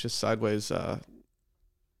bangers. It was just sideways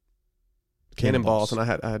cannonballs, and I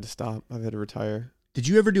had to stop. I had to retire. Did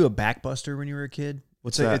you ever do a backbuster when you were a kid?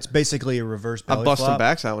 What's that? It's basically a reverse I belly busted flop.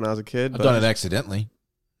 backs out when I was a kid. I've but done it accidentally,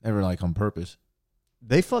 never like on purpose.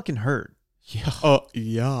 They fucking hurt. Yeah.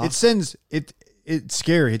 Yeah. It sends it. It's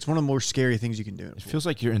scary. It's one of the more scary things you can do. It feels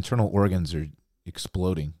like your internal organs are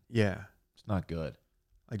exploding. Yeah, It's not good.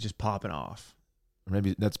 like just popping off. Or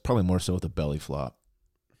maybe that's probably more so with a belly flop.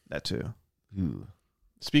 That too. Ooh.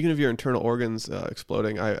 Speaking of your internal organs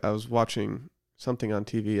exploding, I was watching something on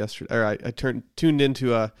TV yesterday. Or I tuned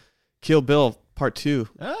into Kill Bill Part 2.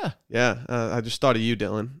 Ah, Yeah, I just thought of you,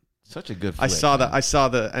 Dylan. such a good. I flick, saw man. that. I saw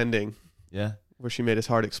the ending Yeah. where she made his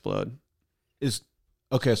heart explode. Is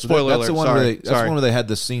okay. So Spoiler that's the alert, one sorry, where they, that's sorry. the one where they had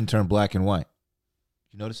the scene turn black and white.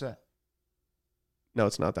 You notice that? No,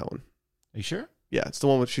 it's not that one. Are you sure? Yeah, it's the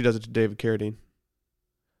one where she does it to David Carradine.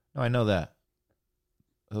 No, I know that.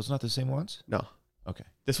 Are those not the same ones? No. Okay.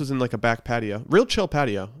 This was in like a back patio, real chill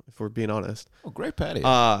patio, if we're being honest. Oh, great patio.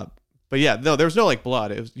 But yeah, no, there was no like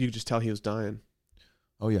blood. It was, you could just tell he was dying.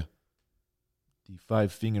 oh yeah. The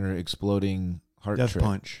 5-finger exploding heart Death trick.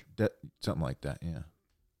 punch. Something like that. Yeah.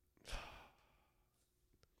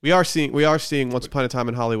 We are seeing Once Upon a Time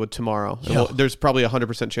in Hollywood tomorrow. And Yeah. there's probably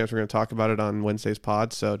 100% chance we're going to talk about it on Wednesday's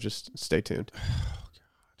pod. So just stay tuned.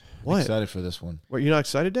 I'm What? excited for this one. What? You're not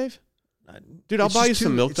excited, Dave? Dude, I'll It's buy you just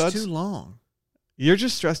some milk It's duds. too long. You're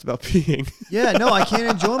just stressed about peeing. Yeah, no, I can't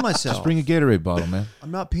enjoy myself. Just bring a Gatorade bottle, man.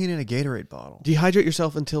 I'm not peeing in a Gatorade bottle. Dehydrate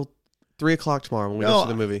yourself until 3:00 tomorrow when we No, go see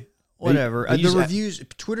the movie. Whatever. They The use reviews.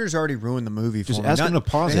 Twitter's already ruined the movie for Just me. ask them to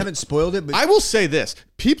pause They it. haven't spoiled it, but I will say this: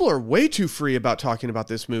 people are way too free about talking about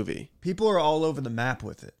this movie. people are all over the map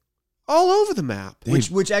with it. All over the map.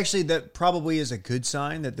 Which actually that probably is a good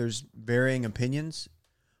sign that there's varying opinions,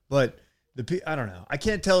 but I don't know. I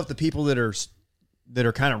can't tell if the people that are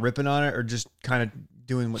kind of ripping on it are just kind of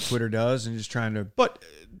doing what Twitter does and just trying to. But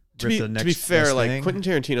to Rip be, the to next be fair, best like thing. Quentin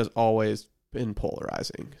Tarantino's always been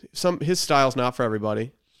polarizing. His style's not for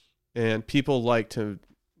everybody, and people like to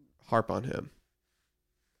harp on him.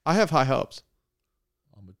 I have high hopes.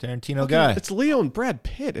 I'm a Tarantino guy. It's Leo and Brad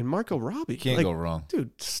Pitt and Margot Robbie. Can't Like, go wrong.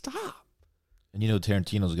 dude. Stop. And you know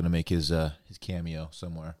Tarantino's going to make his cameo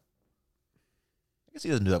somewhere. I guess he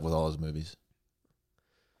doesn't do that with all his movies.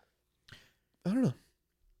 I don't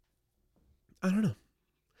know.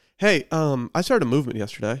 Hey, I started a movement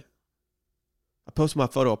yesterday. I posted my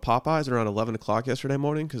photo of Popeyes around 11 o'clock yesterday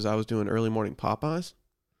morning because I was doing early morning Popeyes.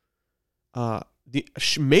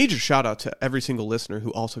 Major shout out to every single listener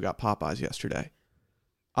who also got Popeyes yesterday.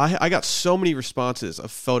 I got so many responses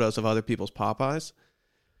of photos of other people's Popeyes.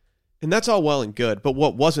 And that's all well and good. But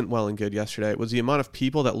what wasn't well and good yesterday was the amount of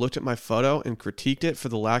people that looked at my photo and critiqued it for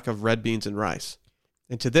the lack of red beans and rice.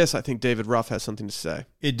 And to this, I think David Ruff has something to say.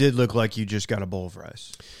 It did look like you just got a bowl of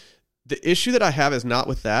rice. The issue that I have is not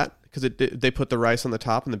with that, because they put the rice on the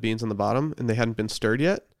top and the beans on the bottom, and they hadn't been stirred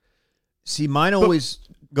yet. See, mine always.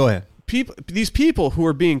 Go ahead. These people who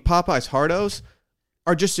are being Popeyes hardos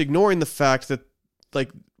are just ignoring the fact that, like,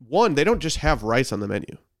 one, they don't just have rice on the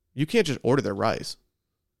menu. You can't just order their rice.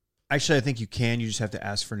 Actually, I think you can. You just have to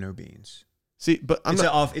ask for no beans. See, but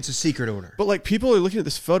It's a secret order. But like people are looking at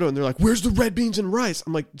this photo and they're like, "Where's the red beans and rice?"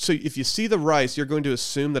 I'm like, so if you see the rice, you're going to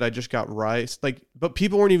assume that I just got rice. Like, but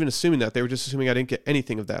people weren't even assuming that; they were just assuming I didn't get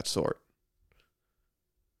anything of that sort.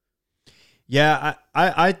 Yeah,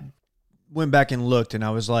 I went back and looked, and I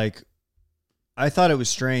was like, I thought it was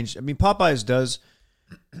strange. I mean, Popeyes does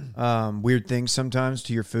weird things sometimes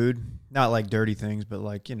to your food. Not like dirty things, but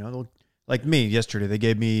like, like me yesterday, they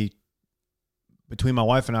gave me, between my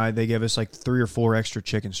wife and I, they gave us like 3 or 4 extra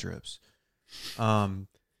chicken strips.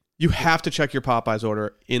 You have to check your Popeyes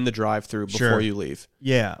order in the drive-thru before Sure. you leave.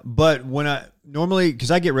 Yeah, but when I normally,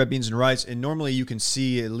 because I get red beans and rice, and normally you can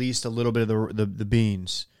see at least a little bit of the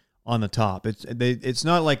beans on the top. It's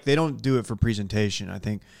not like they don't do it for presentation, I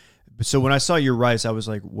think. So when I saw your rice, I was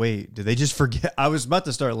like, wait, did they just forget? I was about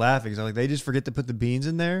to start laughing because I was like, they just forget to put the beans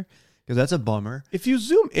in there? Because that's a bummer. If you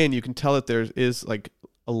zoom in, you can tell that there is like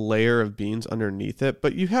a layer of beans underneath it,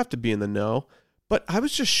 but you have to be in the know. But I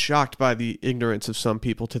was just shocked by the ignorance of some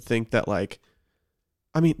people to think that, like,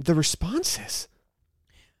 I mean, the responses.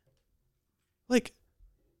 Like,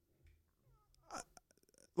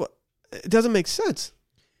 what? It doesn't make sense.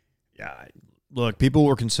 Yeah, look, people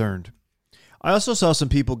were concerned. I also saw some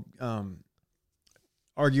people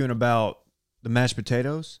arguing about the mashed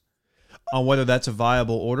potatoes on whether that's a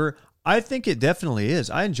viable order. I think it definitely is.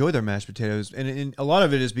 I enjoy their mashed potatoes, and a lot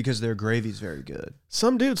of it is because their gravy is very good.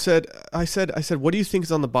 Some dude said, I said, what do you think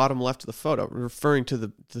is on the bottom left of the photo? Referring to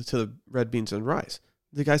the red beans and rice.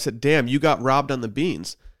 The guy said, damn, you got robbed on the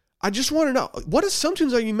beans. I just want to know, what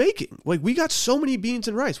assumptions are you making? Like, we got so many beans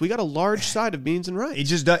and rice. We got a large side of beans and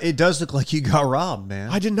rice. It does look like you got robbed, man.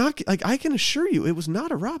 I did not, like, I can assure you it was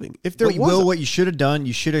not a robbing. If there was, what you should have done,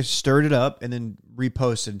 you should have stirred it up and then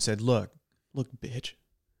reposted and said, look, look, bitch.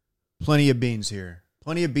 Plenty of beans here.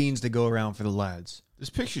 Plenty of beans to go around for the lads. This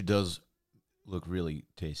picture does look really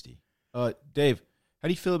tasty. Dave, how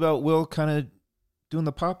do you feel about Will kind of doing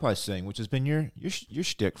the Popeyes thing, which has been your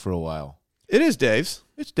shtick for a while? It is Dave's.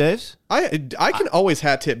 It's Dave's. I can always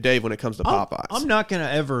hat tip Dave when it comes to Popeyes. I'm not gonna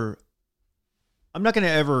ever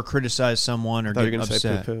criticize someone or I thought you get were gonna upset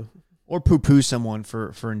say poo-poo. or poo-poo someone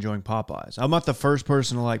for enjoying Popeyes. I'm not the first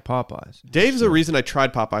person to like Popeyes. Dave's the reason I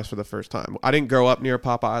tried Popeyes for the first time. I didn't grow up near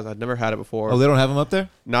Popeyes. I'd never had it before. Oh, they don't have them up there?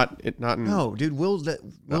 Not in. No, dude, Will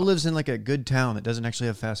lives in like a good town that doesn't actually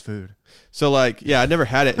have fast food. So like, yeah, I never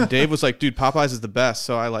had it. And Dave was like, dude, Popeyes is the best.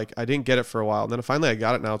 So I didn't get it for a while. And then finally I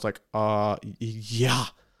got it and I was like, yeah.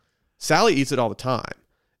 Sally eats it all the time.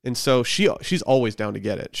 And so she's always down to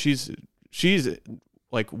get it. She's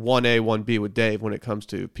like 1A, 1B with Dave when it comes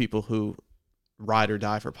to people who ride or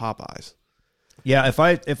die for Popeyes. Yeah, if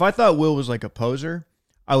I thought Will was like a poser,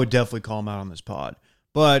 I would definitely call him out on this pod.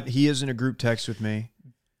 But he is in a group text with me.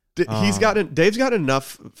 Dave's got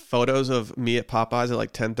enough photos of me at Popeyes at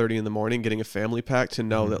like 10:30 in the morning getting a family pack to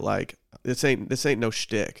know that like this ain't no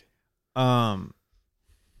shtick. But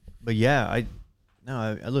yeah, I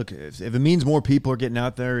look, if it means more people are getting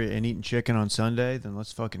out there and eating chicken on Sunday, then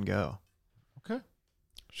let's fucking go. Okay.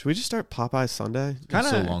 Should we just start Popeyes Sunday? It's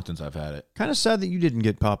so long since I've had it. Kind of sad that you didn't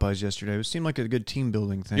get Popeyes yesterday. It seemed like a good team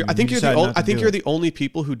building thing. I think you're the only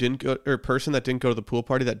people who didn't go, or person that didn't go to the pool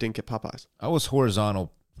party that didn't get Popeyes. I was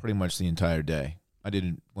horizontal pretty much the entire day. I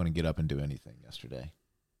didn't want to get up and do anything yesterday.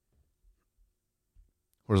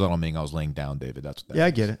 Horizontal meaning I was laying down, David. That's what that Yeah, I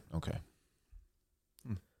means. get it. Okay.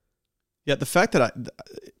 Yeah, the fact that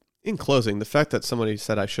in closing, the fact that somebody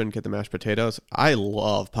said I shouldn't get the mashed potatoes, I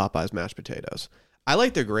love Popeyes mashed potatoes. I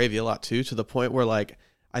like their gravy a lot too, to the point where like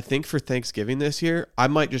I think for Thanksgiving this year, I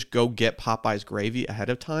might just go get Popeyes gravy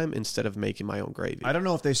ahead of time instead of making my own gravy. I don't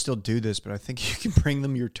know if they still do this, but I think you can bring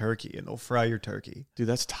them your turkey and they'll fry your turkey. Dude,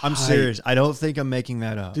 that's tight. I'm serious. I don't think I'm making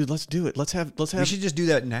that up. Dude, let's do it. Let's have we should just do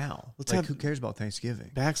that now. Let's Like, have- who cares about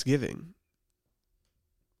Thanksgiving? Thanksgiving.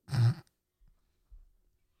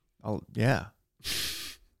 Oh yeah.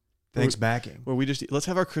 Thanks backing. Where let's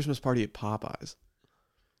have our Christmas party at Popeyes.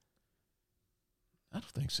 I don't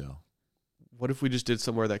think so. What if we just did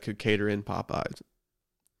somewhere that could cater in Popeyes?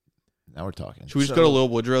 Now we're talking. Should we just go to Lil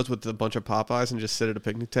Woodrow's with a bunch of Popeyes and just sit at a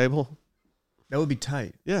picnic table? That would be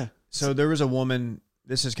tight. Yeah. So there was a woman,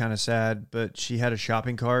 this is kind of sad, but she had a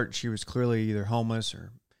shopping cart. She was clearly either homeless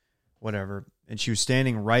or whatever. And she was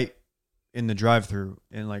standing right in the drive-thru.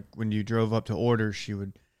 And like when you drove up to order, she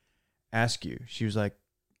would ask you. She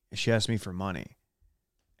asked me for money.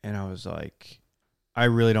 And I was like, I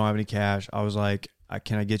really don't have any cash. I was like,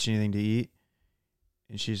 can I get you anything to eat?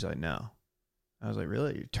 And she's like, no. I was like,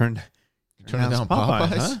 really? You turned down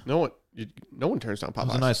Popeyes? huh? No one turns down That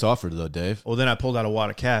was Popeyes. a nice offer, though, Dave. Well, then I pulled out a wad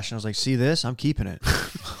of cash and I was like, see this? I'm keeping it.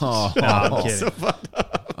 Oh, No, I'm kidding.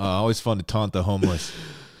 Always fun to taunt the homeless.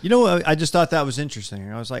 You know what? I just thought that was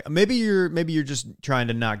interesting. I was like, maybe you're just trying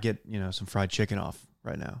to not get, some fried chicken off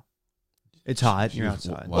right now. It's hot. You're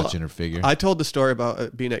outside. Watching her figure. I told the story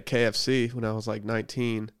about being at KFC when I was like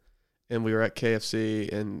 19, and we were at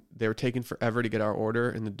KFC, and they were taking forever to get our order,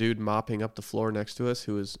 and the dude mopping up the floor next to us,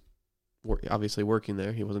 who was obviously working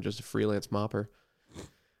there, he wasn't just a freelance mopper.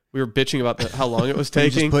 We were bitching about how long it was You're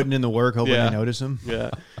taking. just putting in the work, hoping Yeah. they notice him. Yeah.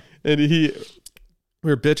 And we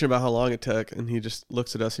were bitching about how long it took, and he just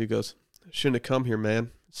looks at us and he goes, shouldn't have come here,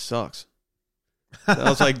 man. It sucks. And I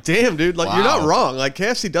was like, damn, dude, like you're not Wow. wrong. Like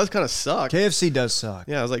KFC does kind of suck. KFC does suck.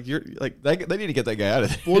 Yeah, I was like, you're like, They need to get that guy out of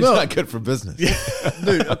there. Well, He's no. not good for business.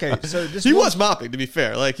 Dude, okay, so this he was mopping, to be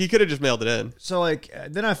fair. Like he could have just mailed it in. So like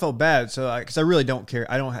then I felt bad. So because I really don't care.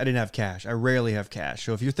 I didn't have cash. I rarely have cash.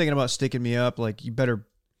 So if you're thinking about sticking me up, like you better,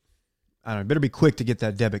 I don't know, better be quick to get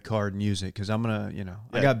that debit card and use it because I'm gonna,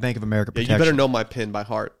 I Yeah. got Bank of America Yeah, protection. you better know my PIN by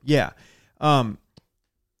heart. Yeah.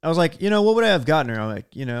 I was like, what would I have gotten her? I'm like,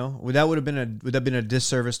 would that have been a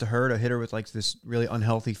disservice to her to hit her with like this really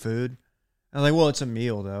unhealthy food? And I'm like, well, it's a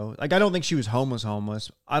meal though. Like I don't think she was homeless.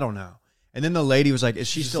 I don't know. And then the lady was like, is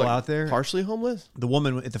she She's, still like, out there? Partially homeless? The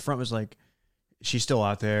woman at the front was like, she's still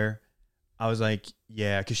out there. I was like,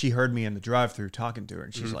 yeah, because she heard me in the drive-thru talking to her,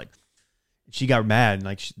 and she's like, she got mad, and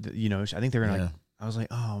like, I think they're gonna like. I was like,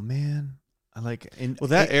 oh man, I like. Well,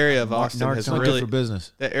 that area of Austin has It's not really good for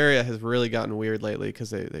business. that area has really gotten weird lately because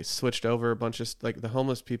they switched over a bunch of like the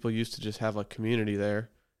homeless people used to just have a community there,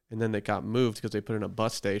 and then they got moved because they put in a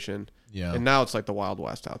bus station, Yeah. and now it's like the Wild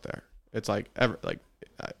West out there. It's like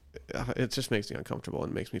it just makes me uncomfortable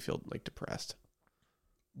and makes me feel like depressed.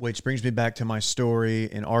 Which brings me back to my story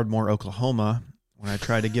in Ardmore, Oklahoma, when I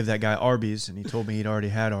tried to give that guy Arby's, and he told me he'd already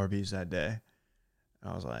had Arby's that day.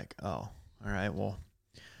 And I was like, oh, all right, well,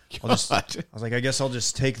 I was like, I guess I'll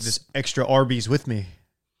just take this extra Arby's with me.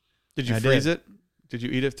 Did you I freeze did. it? Did you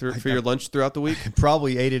eat it for your lunch throughout the week? I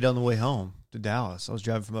probably ate it on the way home to Dallas. I was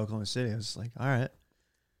driving from Oklahoma City. I was like, all right.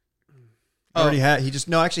 He just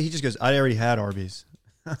goes, I already had Arby's.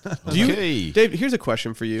 Dave, here's a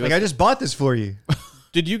question for you. Like, I just bought this for you.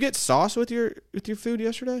 Did you get sauce with your food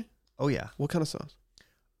yesterday? Oh yeah. What kind of sauce?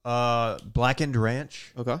 Blackened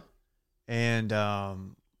ranch Okay. and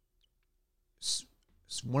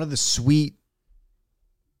one of the sweet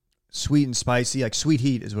and spicy, like sweet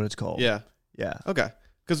heat is what it's called. Yeah. Yeah. Okay.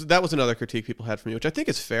 Because that was another critique people had from you, which I think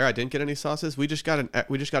is fair. I didn't get any sauces. We just got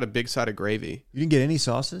a big side of gravy. You didn't get any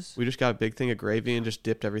sauces? We just got a big thing of gravy and just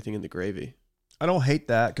dipped everything in the gravy. I don't hate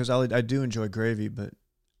that because I do enjoy gravy, but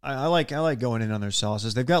I like going in on their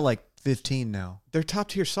sauces. They've got like 15 now. They're top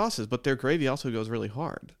tier sauces, but their gravy also goes really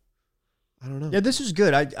hard. I don't know. Yeah, this is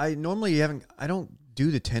good. I normally I don't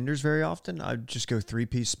do the tenders very often. I just go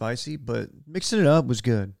 3-piece spicy, but mixing it up was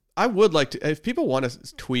good. I would like to, if people want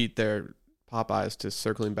to tweet their Popeyes to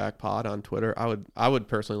Circling Back Pod on Twitter, I would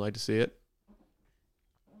personally like to see it.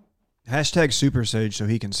 Hashtag Super Sage so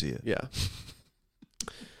he can see it. Yeah.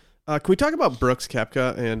 Can we talk about Brooks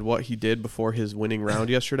Koepka and what he did before his winning round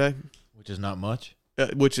yesterday? Which is not much.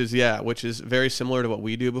 Which is very similar to what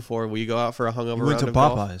we do before we go out for a hungover He went round to of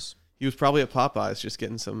golf. Popeyes. He was probably at Popeyes just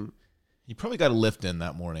getting some. He probably got a lift in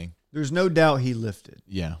that morning. There's no doubt he lifted.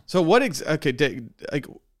 Yeah. So what? Okay, like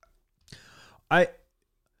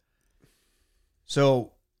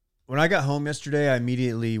So when I got home yesterday, I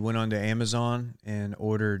immediately went onto Amazon and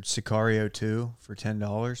ordered Sicario 2 for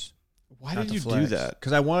 $10. why did you do that?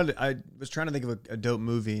 Because I was trying to think of a dope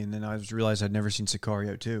movie, and then I realized I'd never seen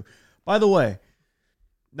Sicario 2. By the way,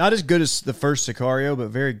 not as good as the first Sicario, but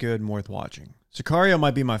very good and worth watching. Sicario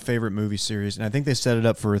might be my favorite movie series, and I think they set it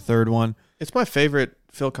up for a third one. It's my favorite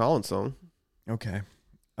Phil Collins song. Okay.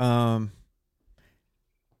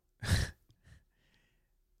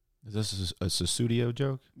 Is this a Susudio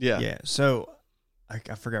joke? Yeah. Yeah. So I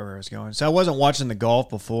forgot where I was going. So I wasn't watching the golf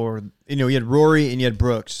before. You had Rory and you had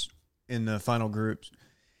Brooks in the final groups.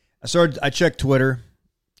 I checked Twitter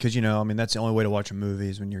because, that's the only way to watch a movie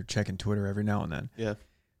is when you're checking Twitter every now and then. Yeah.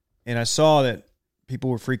 And I saw that people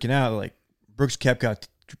were freaking out. Like Brooks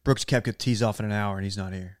Koepka tees off in an hour and he's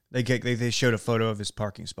not here. They showed a photo of his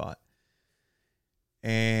parking spot.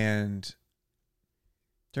 And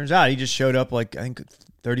turns out he just showed up like, I think,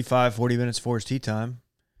 35, 40 minutes before his tee time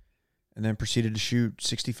and then proceeded to shoot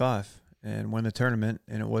 65 and win the tournament,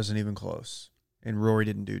 and it wasn't even close. And Rory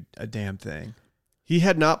didn't do a damn thing. He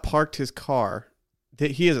had not parked his car.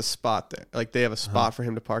 He has a spot there. Like, they have a spot for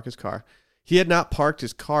him to park his car. He had not parked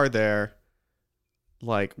his car there,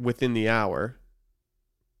 like, within the hour.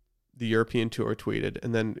 The European Tour tweeted.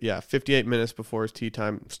 And then, 58 minutes before his tee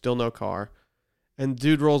time, still no car. And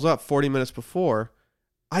dude rolls up 40 minutes before.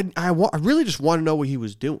 I really just want to know what he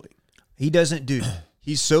was doing. He doesn't, dude.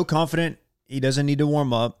 He's so confident. He doesn't need to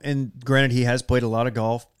warm up. And granted, he has played a lot of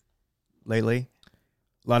golf lately,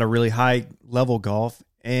 a lot of really high level golf.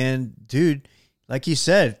 And dude, like he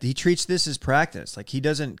said, he treats this as practice. Like he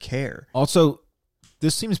doesn't care. Also,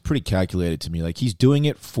 this seems pretty calculated to me. Like he's doing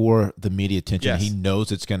it for the media attention Yes. he knows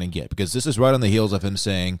it's going to get, because this is right on the heels of him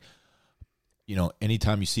saying,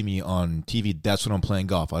 anytime you see me on TV, that's when I'm playing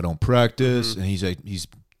golf. I don't practice. Mm-hmm. And he's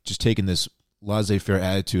just taking this laissez-faire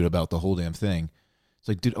attitude about the whole damn thing. It's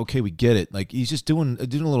like, dude, okay, we get it. Like he's just doing a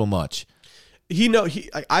little much.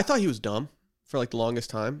 I thought he was dumb for like the longest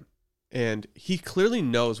time, and he clearly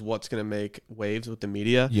knows what's going to make waves with the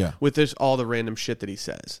media. Yeah. With this all the random shit that he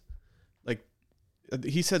says. Like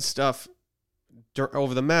he said stuff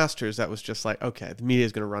over the Masters that was just like, okay, the media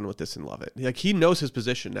is going to run with this and love it. Like he knows his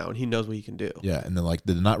position now and he knows what he can do. Yeah, and then like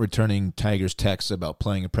the not returning Tiger's texts about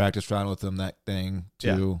playing a practice round with him, that thing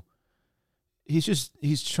too. Yeah.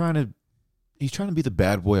 He's trying to be the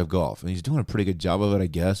bad boy of golf, and he's doing a pretty good job of it, I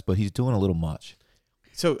guess, but he's doing a little much.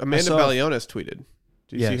 So Amanda Balionis tweeted.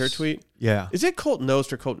 Did you see her tweet? Yeah. Is it Colt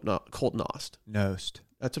Nost or Colt Nost? Nost.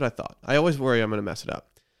 That's what I thought. I always worry I'm going to mess it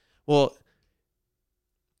up. Well,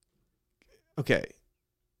 okay.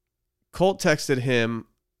 Colt texted him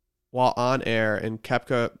while on air, and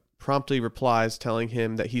Koepka promptly replies telling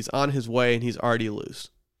him that he's on his way and he's already loose.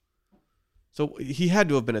 So he had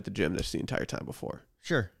to have been at the gym the entire time before.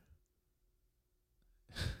 Sure.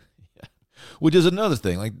 Yeah. Which is another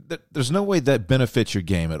thing. Like, there's no way that benefits your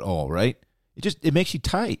game at all, right? It makes you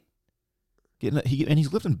tight. And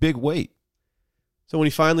he's lifting big weight. So when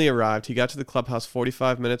he finally arrived, he got to the clubhouse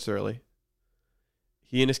 45 minutes early.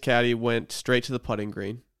 He and his caddy went straight to the putting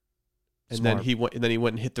green. And then he went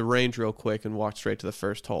and hit the range real quick and walked straight to the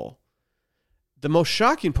first hole. The most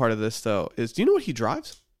shocking part of this, though, is, do you know what he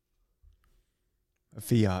drives? A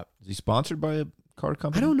Fiat. Is he sponsored by a car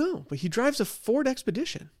company? I don't know, but he drives a Ford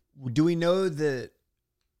Expedition. Do we know that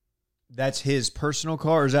that's his personal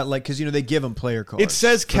car, or is that like because they give him player cars? It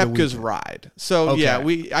says for the Koepka's weekend? ride. So Okay. yeah,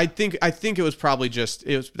 I think it was probably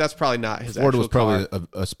that's probably not his Ford actual was probably car.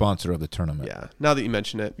 a sponsor of the tournament. Yeah. Now that you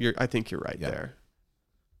mention it, I think you're right Yeah. there.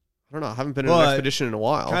 I don't know. I haven't been in Well, an Expedition in a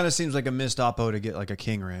while. Kind of seems like a missed oppo to get like a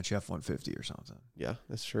King Ranch F-150 or something. Yeah,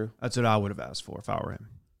 that's true. That's what I would have asked for if I were him.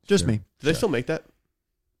 Just Sure. me. Do they Sure. still make that?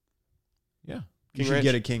 Yeah. You King should Ranch?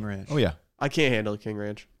 get a King Ranch. Oh yeah. I can't handle a King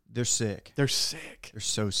Ranch. They're sick. They're sick. They're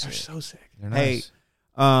so sick. They're so sick. They're Hey, nice.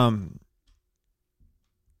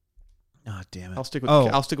 Oh, damn it. I'll stick with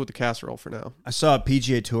Oh. the casserole for now. I saw a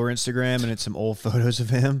PGA Tour Instagram, and it's some old photos of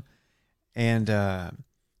him, and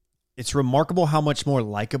it's remarkable how much more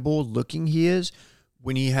likable looking he is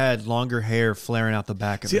when he had longer hair flaring out the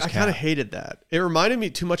back of See, his I cap. kind of hated that. It reminded me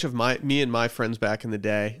too much of me and my friends back in the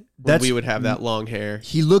day when That's- we would have that long hair.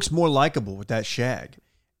 He looks more likable with that shag,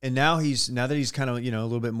 and now that he's kind of a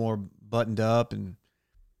little bit more buttoned up, and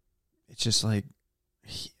it's just like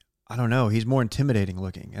I don't know. He's more intimidating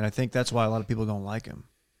looking, and I think that's why a lot of people don't like him.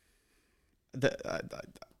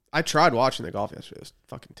 I tried watching the golf yesterday. It was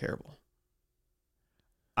fucking terrible.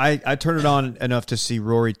 I turned it on enough to see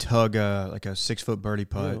Rory tug like a 6-foot birdie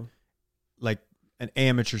putt, Ooh. like an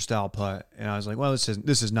amateur style putt, and I was like, well, this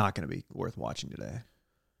is not going to be worth watching today.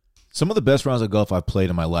 Some of the best rounds of golf I've played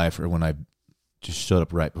in my life are when I just showed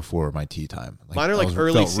up right before my tee time. Mine are like I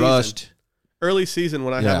early felt season. rushed. Early season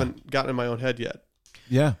when I Yeah. haven't gotten in my own head yet.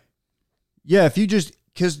 Yeah. Yeah, if you just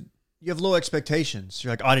because you have low expectations,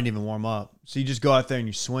 you're like, oh, I didn't even warm up, so you just go out there and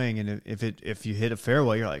you swing, and if you hit a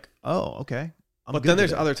fairway, you're like, oh, okay. I'm But good then there's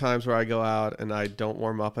today. other times where I go out and I don't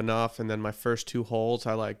warm up enough, and then my first 2 holes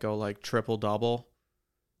I go triple double,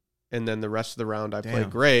 and then the rest of the round I play Damn.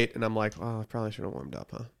 great, and I'm like, oh, I probably should have warmed up,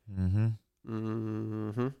 huh? Mm-hmm.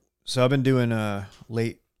 Mm-hmm. So I've been doing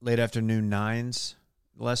late afternoon nines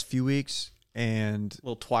the last few weeks, and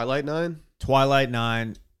Little Twilight 9. Twilight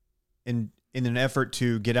 9 in an effort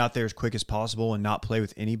to get out there as quick as possible and not play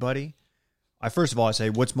with anybody. First of all, I say,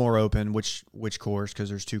 what's more open, which course, because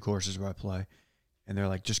there's 2 courses where I play. And they're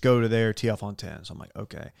like, just go to there, tee off on 10. So I'm like,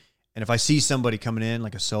 okay. And if I see somebody coming in,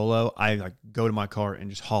 like a solo, I like go to my car and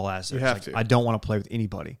just haul ass there. You It's have like, to. I don't want to play with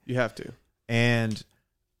anybody. You have to. And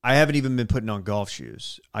I haven't even been putting on golf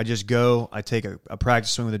shoes. I just go, I take a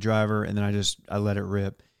practice swing with the driver, and then I let it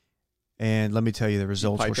rip. And let me tell you, the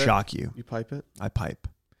results will pipe it? shock you. You pipe it? I pipe.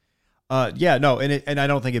 Yeah, no, and I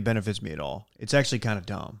don't think it benefits me at all. It's actually kind of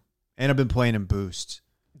dumb. And I've been playing in boosts,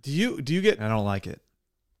 Do you get and I don't like it.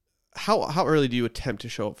 how early do you attempt to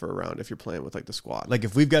show up for a round if you're playing with like the squad? Like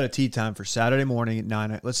if we've got a tee time for Saturday morning at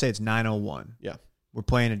 9, let's say it's 9:01. Yeah. We're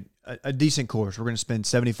playing a decent course. We're going to spend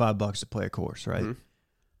 $75 to play a course, right? Mhm.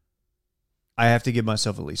 I have to give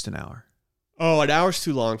myself at least an hour. Oh, an hour's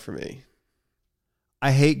too long for me.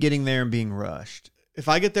 I hate getting there and being rushed. If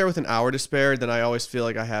I get there with an hour to spare, then I always feel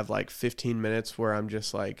like I have like 15 minutes where I'm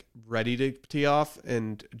just like ready to tee off,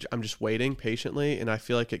 and I'm just waiting patiently, and I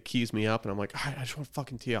feel like it keys me up, and I'm like, all right, I just want to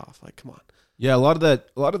fucking tee off. Like, come on. Yeah, a lot of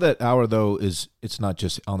that hour though it's not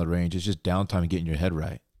just on the range, it's just downtime and getting your head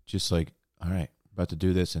right. Just like, all right, about to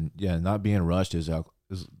do this, and yeah, not being rushed is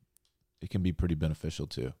it can be pretty beneficial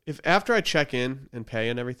too. If after I check in and pay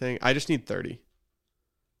and everything, I just need 30.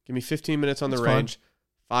 Give me 15 minutes on the That's fine. range,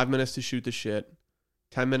 5 minutes to shoot the shit,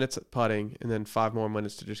 10 minutes at putting, and then 5 more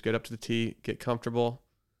minutes to just get up to the tee, get comfortable,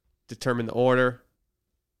 determine the order,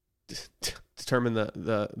 determine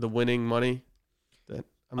the winning money that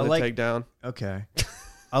I'm I going like- to take down. Okay.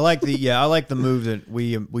 I like the move that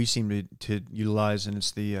we seem to utilize, and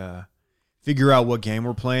it's the figure out what game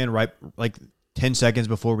we're playing right like 10 seconds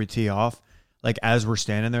before we tee off. Like as we're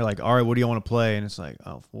standing there, like, all right, what do you want to play? And it's like,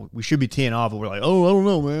 oh, well, we should be teeing off, but we're like, oh, I don't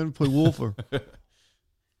know, man, play Wolfer.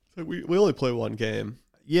 We only play one game.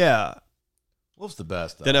 Yeah. Wolf's the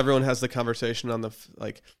best though. Then everyone has the conversation on the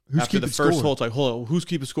Who's after the keeping first score? hole. It's like, hold on, who's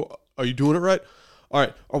keeping score? Are you doing it right? All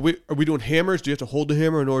right, are we doing hammers? Do you have to hold the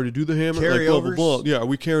hammer in order to do the hammer? Like, blah, blah, Carryovers? blah. Yeah, are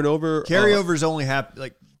we carrying over? Carryovers only happen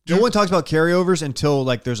like no one talks about carryovers until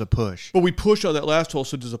like there's a push. But we pushed on that last hole,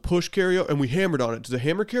 so does a push carry over? And we hammered on it. Does a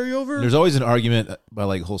hammer carry over? There's always an argument by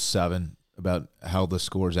like hole 7 about how the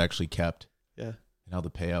score is actually kept Yeah. and how the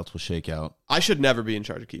payouts will shake out. I should never be in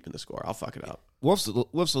charge of keeping the score. I'll fuck it up. Wolf's a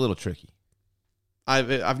little tricky.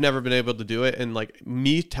 I've never been able to do it, and like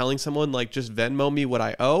me telling someone like just Venmo me what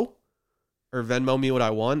I owe or Venmo me what I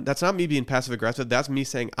won, that's not me being passive aggressive. That's me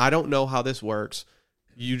saying I don't know how this works.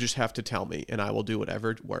 You just have to tell me, and I will do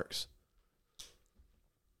whatever works.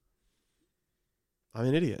 I'm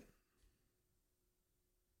an idiot.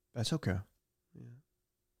 That's okay.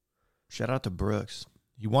 Shout out to Brooks.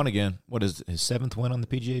 He won again. What is his 7th win on the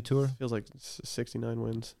PGA Tour? Feels like 69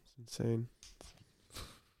 wins. It's insane.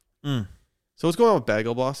 Mm. So what's going on with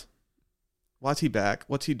Bagel Boss? Why's he back?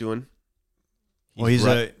 What's he doing? Well, he's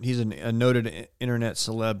a noted internet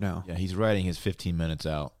celeb now. Yeah, he's riding his 15 minutes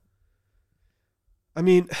out. I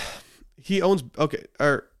mean, he owns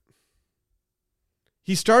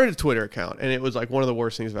he started a Twitter account and it was like one of the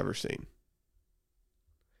worst things I've ever seen.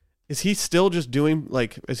 Is he still just doing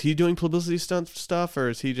is he doing publicity stuff or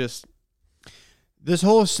is he just This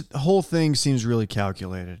whole thing seems really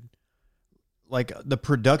calculated. Like the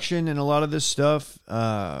production and a lot of this stuff,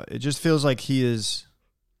 it just feels like he is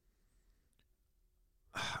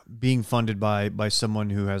being funded by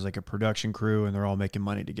someone who has like a production crew and they're all making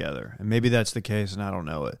money together. And maybe that's the case and I don't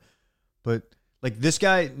know it. But like this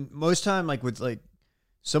guy, most time like with like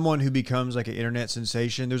someone who becomes like an internet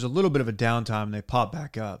sensation, there's a little bit of a downtime and they pop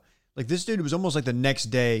back up. Like this dude was almost like the next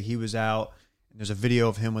day he was out and there's a video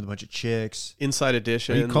of him with a bunch of chicks. Inside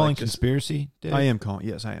Edition? Are you calling conspiracy, Dave? I am calling.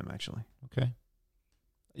 Yes, I am actually. Okay.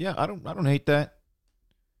 Yeah, I don't hate that.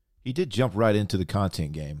 He did jump right into the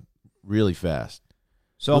content game really fast.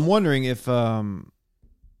 So I'm wondering if the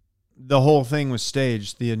whole thing was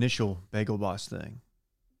staged, the initial Bagel Boss thing.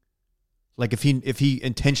 Like if he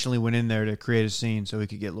intentionally went in there to create a scene so he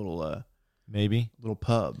could get little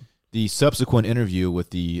pub. The subsequent interview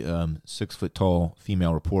with the 6-foot-tall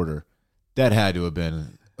female reporter, that had to have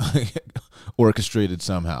been orchestrated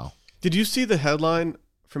somehow. Did you see the headline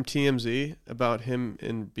from TMZ about him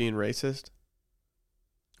and being racist?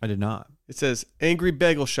 I did not. It says, angry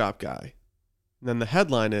bagel shop guy. And then the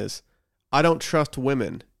headline is, I don't trust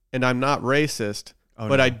women, and I'm not racist,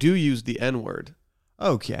 but no. I do use the N-word.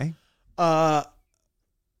 Okay.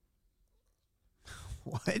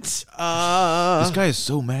 What? This guy is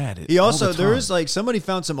so mad. He also, there is like, somebody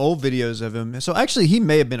found some old videos of him. So actually, he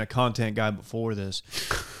may have been a content guy before this.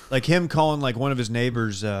 Like him calling like one of his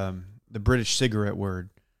neighbors the British cigarette word,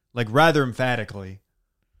 like rather emphatically.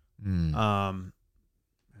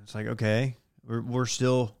 It's like, okay, we're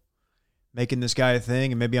still making this guy a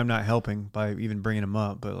thing, and maybe I'm not helping by even bringing him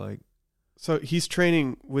up, but like. So he's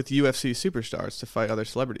training with UFC superstars to fight other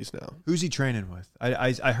celebrities now. Who's he training with?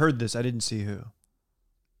 I heard this. I didn't see who.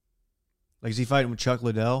 Like, is he fighting with Chuck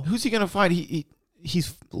Liddell? Who's he going to fight?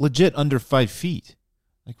 He's legit under 5 feet.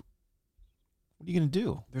 Like, what are you going to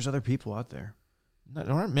do? There's other people out there.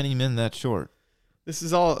 There aren't many men that short. This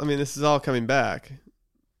is all coming back.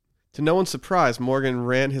 To no one's surprise, Morgan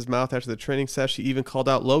ran his mouth after the training session. He even called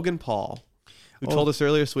out Logan Paul, who told us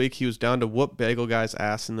earlier this week he was down to whoop Bagel Guy's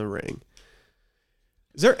ass in the ring.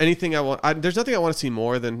 Is there anything there's nothing I want to see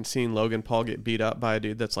more than seeing Logan Paul get beat up by a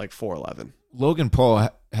dude that's like 4'11". Logan Paul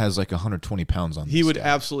has like 120 pounds on. He would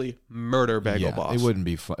absolutely murder Bagel Boss. It wouldn't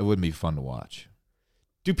be fun. It wouldn't be fun to watch.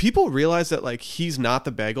 Do people realize that like he's not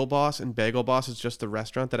the Bagel Boss and Bagel Boss is just the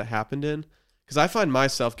restaurant that it happened in? Because I find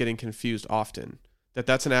myself getting confused often that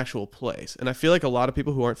that's an actual place, and I feel like a lot of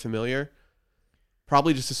people who aren't familiar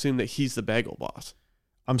probably just assume that he's the Bagel Boss.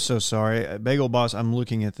 I'm so sorry, Bagel Boss. I'm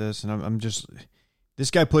looking at this, and I'm just.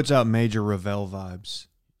 This guy puts out major Ravel vibes.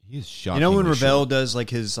 He is shocking. You know when Ravel does like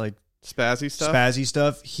his like spazzy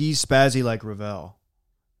stuff? He's spazzy like Ravel,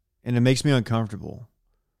 and it makes me uncomfortable.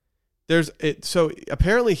 So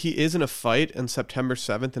apparently he is in a fight on September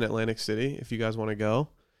 7th in Atlantic City, if you guys want to go.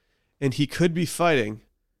 And he could be fighting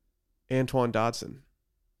Antoine Dodson.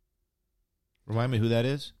 Remind me who that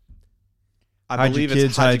is? I believe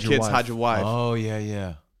it's Hide Your Wife. Oh,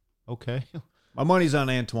 yeah. Okay. My money's on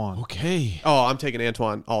Antoine. Okay. Oh, I'm taking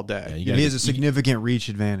Antoine all day. Yeah, he has a significant reach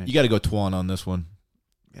advantage. You got to go Twan on this one.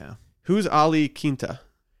 Yeah. Who's Ali Quinta?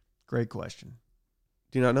 Great question.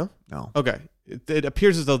 Do you not know? No. Okay. It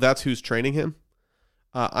appears as though that's who's training him.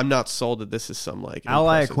 I'm not sold that this is some like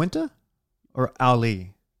Ali Quinta or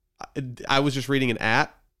Ali? I was just reading an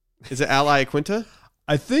at. Is it Ali Quinta?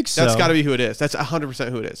 I think so. That's got to be who it is. That's 100%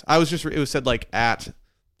 who it is. It was said like at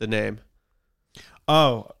the name.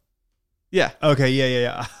 Oh. Yeah. Okay.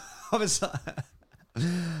 Yeah. I was.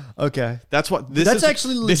 Okay. That's what this is.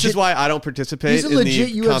 Actually legit. This is why I don't participate He's a in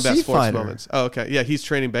legit the UFC combat sports fighter. moments. Oh, okay. Yeah, he's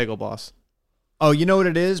training Bagel Boss. Oh, you know what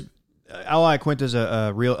it is? Ali Quinta's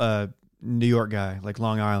a real New York guy, like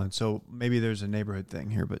Long Island. So maybe there's a neighborhood thing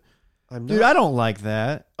here, but dude, I don't like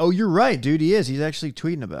that. Oh, you're right, dude. He is. He's actually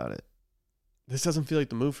tweeting about it. This doesn't feel like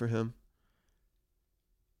the move for him.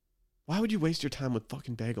 Why would you waste your time with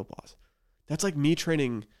fucking Bagel Boss? That's like me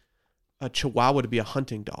training a Chihuahua to be a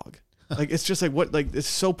hunting dog. Like, it's just like, what? Like, it's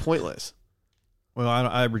so pointless. Well,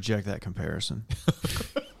 I reject that comparison.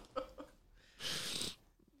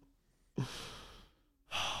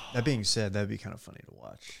 That being said, that'd be kind of funny to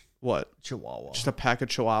watch. What? Chihuahua. Just a pack of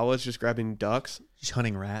chihuahuas just grabbing ducks? Just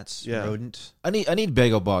hunting rats, Yeah. rodents. I need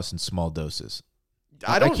Bagel Boss in small doses.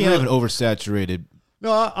 I can't have an oversaturated.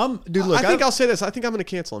 No, dude. Look, I think I'll say this. I think I'm going to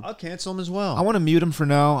cancel him. I'll cancel him as well. I want to mute him for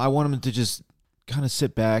now. I want him to just kind of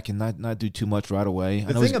sit back and not do too much right away.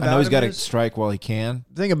 I know he's got to strike while he can.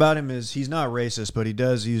 The thing about him is he's not racist, but he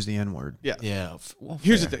does use the N-word. Yeah. Yeah. Well,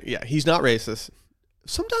 Here's fair. the thing. Yeah, he's not racist.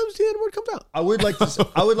 Sometimes the N-word comes out. I would like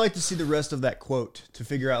to see the rest of that quote to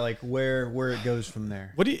figure out like where it goes from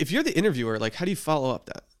there. If you're the interviewer, like, how do you follow up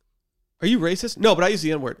that? Are you racist? No, but I use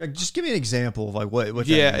the N-word. Like, just give me an example of like what that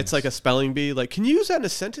Yeah, means. it's like a spelling bee. Like, can you use that in a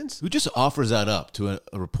sentence? Who just offers that up to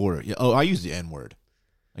a reporter? Yeah. Oh, I use the N-word.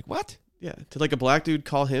 Like, what? Yeah, did like a black dude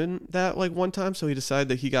call him that like one time, so he decided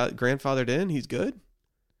that he got grandfathered in? He's good.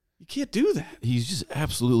 You can't do that. He's just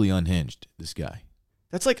absolutely unhinged, this guy.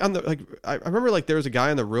 That's like on the like. I remember like there was a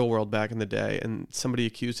guy in the Real World back in the day, and somebody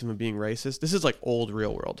accused him of being racist. This is like old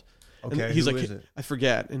Real World. Okay, and he's who like, is it? I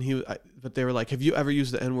forget. And but they were like, have you ever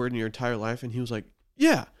used the N-word in your entire life? And he was like,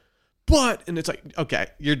 yeah, but, and it's like, okay,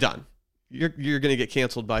 you're done. You're gonna get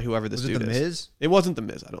canceled by whoever this Was it dude the is. Miz? It wasn't the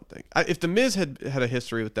Miz, I don't think. If the Miz had a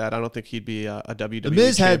history with that, I don't think he'd be a WWE. The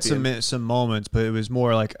Miz had champion. some moments, but it was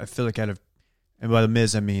more like I feel like out of, and by the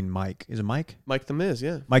Miz I mean Mike. Is it Mike? Mike the Miz,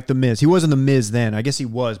 yeah. Mike the Miz. He wasn't the Miz then. I guess he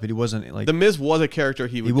was, but he wasn't like The Miz was a character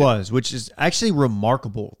he he was, which is actually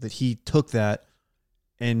remarkable that he took that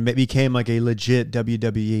and became like a legit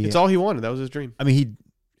WWE. It's all he wanted. That was his dream. I mean,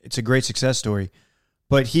 it's a great success story.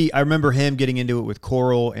 But I remember him getting into it with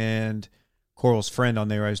Coral and Coral's friend on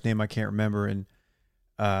there, whose name I can't remember, and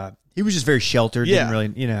he was just very sheltered. Yeah.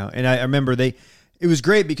 Didn't really, And I remember it was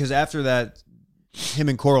great because after that, him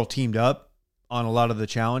and Coral teamed up on a lot of the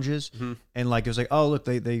challenges, and like it was like, oh look,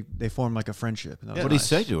 they formed like a friendship. And that was What did he nice.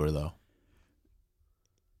 say to her though?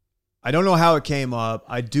 I don't know how it came up.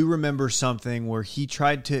 I do remember something where he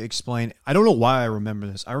tried to explain. I don't know why I remember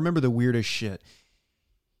this. I remember the weirdest shit.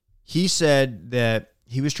 He said that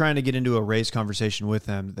he was trying to get into a race conversation with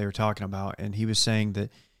them that they were talking about, and he was saying that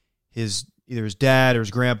either his dad or his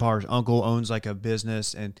grandpa or his uncle owns like a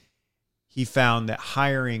business, and he found that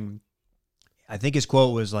hiring, I think his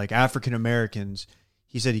quote was like African Americans,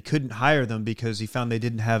 he said he couldn't hire them because he found they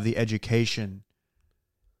didn't have the education.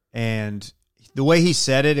 And the way he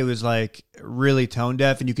said it, it was like really tone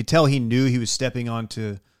deaf, and you could tell he knew he was stepping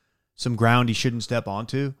onto some ground he shouldn't step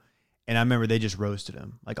onto. And I remember they just roasted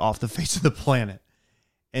him like off the face of the planet.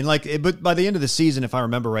 And like, but by the end of the season, if I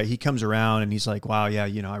remember right, he comes around and he's like, "Wow, yeah,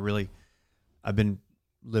 I've been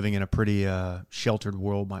living in a pretty sheltered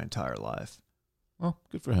world my entire life." Well,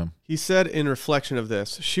 good for him. He said in reflection of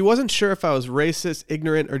this, she wasn't sure if I was racist,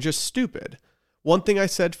 ignorant, or just stupid. One thing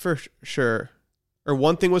was for sure,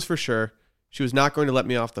 she was not going to let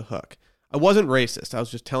me off the hook. I wasn't racist. I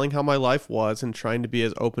was just telling how my life was and trying to be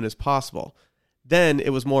as open as possible. Then it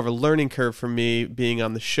was more of a learning curve for me being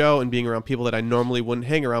on the show and being around people that I normally wouldn't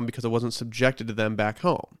hang around because I wasn't subjected to them back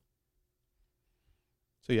home.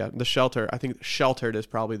 So yeah, the shelter, I think sheltered is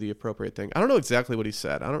probably the appropriate thing. I don't know exactly what he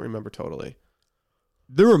said. I don't remember totally.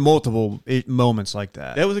 There were multiple moments like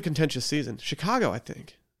that. That was a contentious season. Chicago, I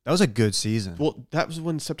think. That was a good season. Well, that was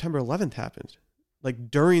when September 11th happened, like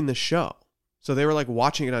during the show. So they were like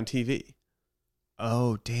watching it on TV.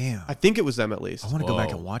 Oh, damn. I think it was them at least. I want to go back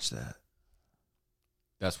Whoa. and watch that.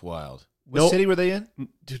 That's wild. What Nope. city were they in?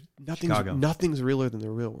 Dude, Chicago. nothing's realer than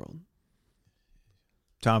the real world.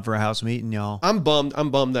 Time for a house meeting, y'all. I'm bummed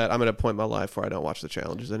that I'm at a point in my life where I don't watch the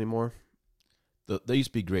challenges anymore. They used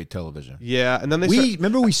to be great television. Yeah, and then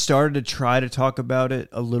Remember we started to try to talk about it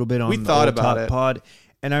a little bit on We the thought Old about Top it. Pod,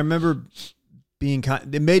 and I remember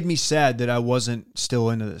it made me sad that I wasn't still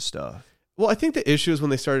into this stuff. Well, I think the issue is when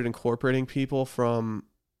they started incorporating people from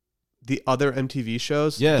the other MTV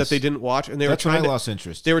shows Yes. that they didn't watch, and That's when I lost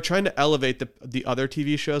interest. They were trying to elevate the other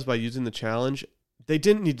TV shows by using the challenge. They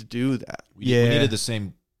didn't need to do that. We Yeah. needed the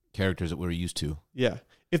same characters that we were used to. Yeah,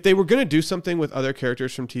 if they were going to do something with other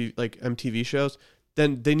characters from like MTV shows,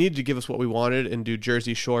 then they needed to give us what we wanted and do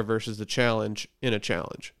Jersey Shore versus the challenge in a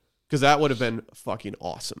challenge, because that would have been fucking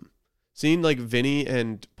awesome. Seeing like Vinny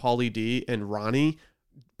and Paulie D and Ronnie,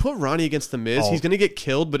 put Ronnie against the Miz. Oh. He's going to get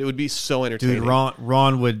killed, but it would be so entertaining.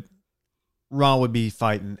 Dude, Ron would be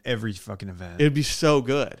fighting every fucking event. It'd be so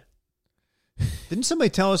good. Didn't somebody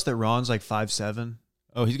tell us that Ron's like 5'7"?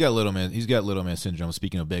 Oh, he's got little man. He's got little man syndrome.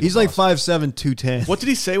 Speaking of big, He's like 5'7", 210. What did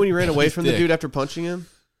he say when he ran away He's from the thick. dude after punching him?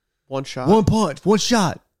 One shot. One punch, one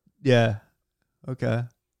shot. Yeah. Okay.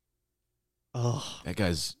 Oh, That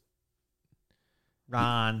guy's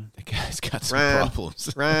Ron. got some Ran.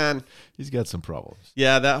 problems. Ran. He's got some problems.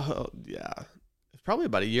 Yeah, it's probably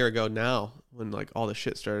about a year ago now when like all the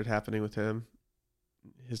shit started happening with him.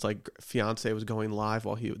 his like fiance was going live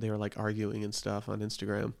while they were like arguing and stuff on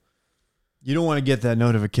Instagram. You don't want to get that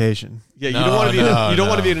notification. Yeah, you No, don't want to be no, you don't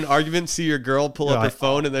want to no. be in an argument, see your girl pull up Yeah, her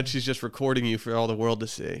phone, and then she's just recording you for all the world to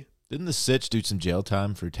see. Didn't the Sitch do some jail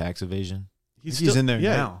time for tax evasion? He's in there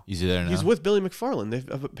now. He's there now. He's with Billy McFarland. They've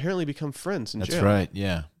apparently become friends in That's jail. right.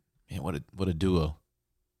 Yeah. Man, what a duo.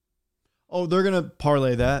 Oh, they're gonna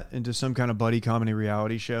parlay that into some kind of buddy comedy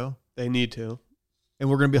reality show, They need to. and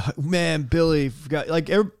we're gonna be like, man, Billy forgot. Like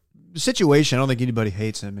the situation, I don't think anybody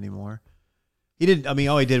hates him anymore. He didn't. I mean,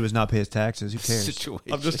 all he did was not pay his taxes. Who cares?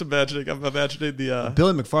 Situation. I'm just imagining. I'm imagining the.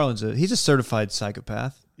 Billy McFarland's he's a certified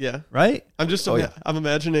psychopath, Yeah. right? I'm just. Oh, yeah. I'm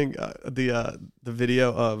imagining the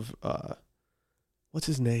video of what's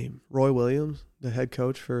his name? Roy Williams, the head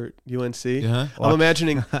coach for UNC. Yeah. I'm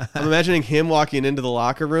imagining him walking into the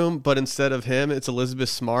locker room, but instead of him, it's Elizabeth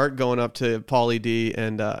Smart going up to Pauly D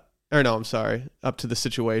and up to the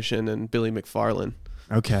situation and Billy McFarland,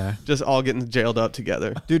 Okay, just all getting jailed up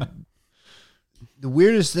together. dude. The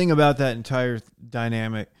weirdest thing about that entire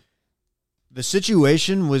dynamic, the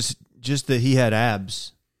situation was just that he had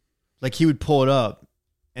abs, like he would pull it up,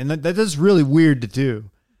 and that's really weird to do.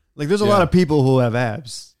 Like, there's a lot Yeah. of people who have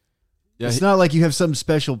abs. Yeah, It's he, not like you have some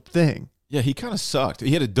special thing. yeah, he kind of sucked.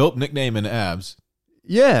 He had a dope nickname in abs.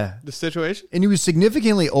 Yeah. The situation. And he was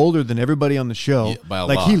significantly older than everybody on the show. Yeah, by a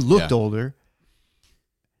like, lot, he looked yeah. older.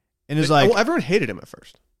 And it's like, well, everyone hated him at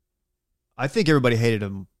first. I think everybody hated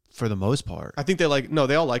him for the most part. I think they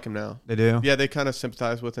all like him now. They do? Yeah, they kind of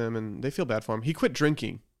sympathize with him and they feel bad for him. He quit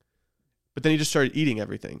drinking, but then he just started eating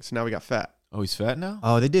everything. So now we got fat. Oh, he's fat now?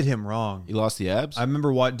 Oh, they did him wrong. He lost the abs? I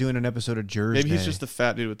remember doing an episode of Jersey. Maybe he's just the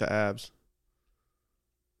fat dude with the abs.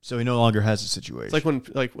 So he no longer has a situation. It's like when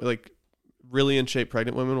like really in shape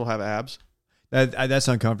pregnant women will have abs. That's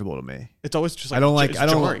uncomfortable to me. It's always just like I don't like. it's I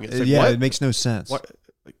don't. jarring. It's like, yeah, what? it makes no sense. What?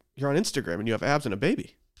 Like, you're on Instagram and you have abs and a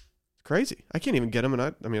baby. It's crazy. I can't even get them, and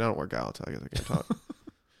I mean I don't work out, so I guess I can't talk.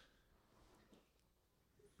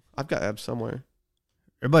 I've got abs somewhere.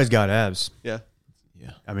 Everybody's got abs. Yeah.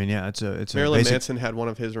 Yeah. I mean, yeah, it's a Marilyn basic. Manson had one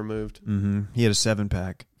of his removed. Mm-hmm. He had a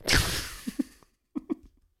 7-pack.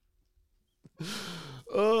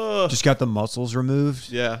 Ugh. Just got the muscles removed.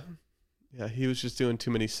 Yeah. Yeah, he was just doing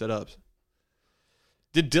too many sit-ups.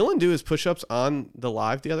 Did Dylan do his push-ups on the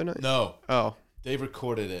live the other night? No. Oh. Dave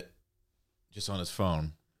recorded it just on his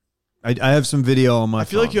phone. I have some video on my. I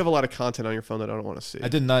feel like phone. you have a lot of content on your phone that I don't want to see. I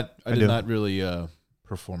did not I do. really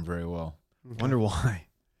perform very well. Wonder why.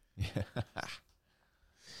 Yeah.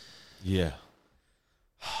 Yeah.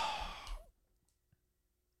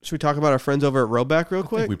 Should we talk about our friends over at Roback real I think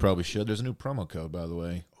quick? we probably should. There's a new promo code, by the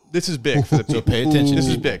way. This is big for the So people. pay attention. This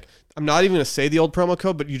is people. big. I'm not even going to say the old promo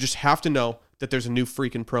code, but you just have to know that there's a new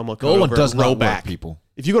freaking promo The code old one over does at not Roback. work, people.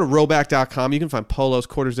 If you go to roback.com, you can find polos,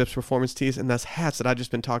 quarter zips, performance tees, and that's hats that I've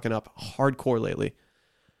just been talking up hardcore lately.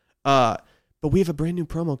 But we have a brand new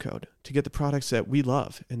promo code to get the products that we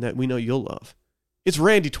love and that we know you'll love. It's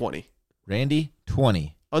Randy20. Randy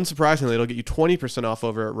 20. Unsurprisingly, it'll get you 20% off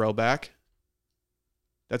over at Roback.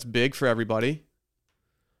 That's big for everybody.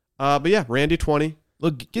 But yeah, Randy20.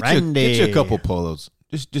 Look, get you Randy. a couple polos.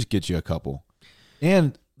 Just get you a couple.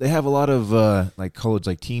 And they have a lot of like colors,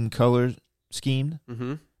 like team color schemed.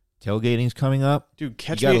 Mm-hmm. Tailgating's coming up. Dude,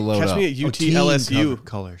 catch You gotta me load at up. UT team LSU.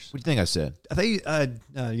 colors. What do you think I said? I think you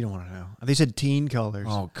don't want to know. I think you said teen colors.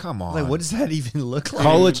 Oh, come on. Like, what does that even look like?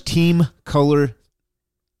 College team color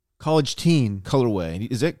College teen. colorway.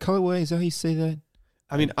 Is that colorway? Is that how you say that?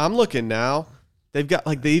 I mean, I'm looking now. They've got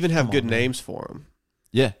they even have Come good on, man. names for them.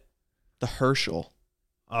 Yeah. The Herschel.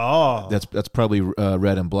 Oh, That's probably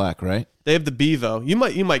red and black, right? They have the Bevo. You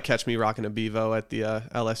might catch me rocking a Bevo at the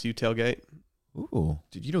LSU tailgate. Ooh.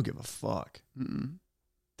 dude, you don't give a fuck. Mm-mm.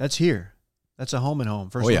 That's here. That's a home and home.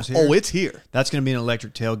 First Oh, yeah. one's here. Oh, it's here. That's going to be an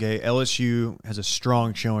electric tailgate. LSU has a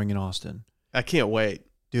strong showing in Austin. I can't wait.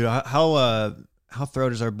 Dude, how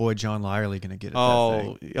thrilled is our boy John Lyerly going to get at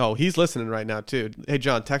that thing? Oh, he's listening right now too. Hey,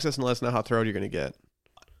 John, text us and let us know how thrilled you're going to get.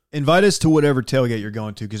 Invite us to whatever tailgate you're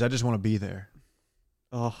going to because I just want to be there.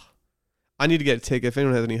 Oh, I need to get a ticket. If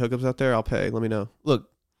anyone has any hookups out there, I'll pay. Let me know. Look,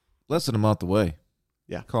 less than a month away.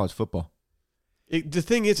 Yeah. College football. The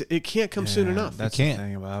thing is, it can't come soon Yeah, enough. That's can't. the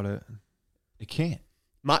thing about it. It can't.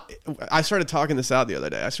 I started talking this out the other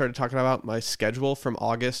day. I started talking about my schedule from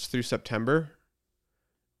August through September.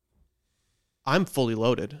 I'm fully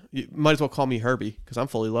loaded. You might as well call me Herbie because I'm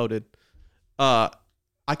fully loaded. I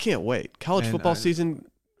can't wait. College Man, football season.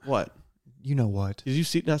 What? You know what? Did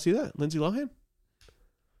you not see that? Lindsay Lohan?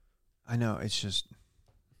 I know. It's just.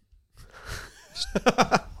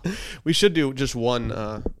 We should do just one.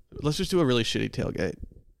 Let's just do a really shitty tailgate,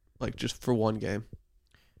 like just for one game.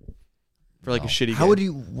 for like a No. shitty How game. would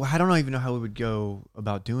you? I don't even know how we would go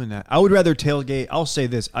about doing that. I would rather tailgate. I'll say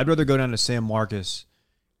this: I'd rather go down to San Marcos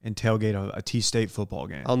and tailgate a T-State football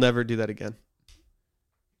game. I'll never do that again.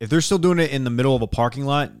 If they're still doing it in the middle of a parking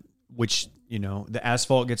lot, which the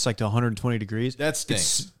asphalt gets like to 120 degrees, That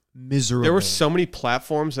stinks. it's miserable. There were so many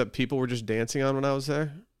platforms that people were just dancing on when I was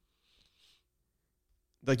there.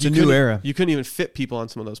 Like It's a new era. You couldn't even fit people on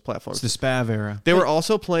some of those platforms. It's the Spav era. They were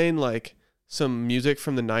also playing like some music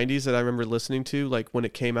from the 90s that I remember listening to, like when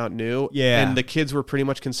it came out new. Yeah. And the kids were pretty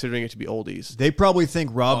much considering it to be oldies. They probably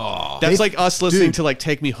think Rob. That's they- like us listening dude. to like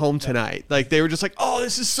Take Me Home Tonight. Like they were just like, oh,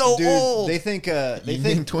 this is so Dude, old. they think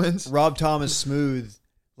Evening Twins? Rob Thomas Smooth,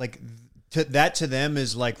 like to them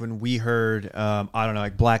is like when we heard I don't know,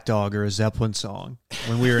 like Black Dog or a Zeppelin song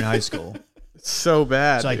when we were in high school. It's so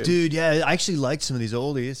bad. It's like, dude, yeah, I actually liked some of these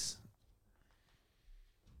oldies.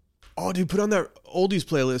 Oh, dude, put on that oldies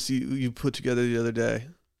playlist you put together the other day.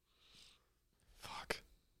 Fuck.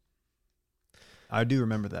 I do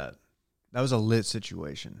remember that. That was a lit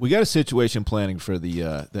situation. We got a situation planning for the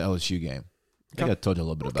LSU game. I think Okay. I told you a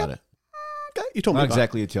little bit about it. Okay, you told me Not about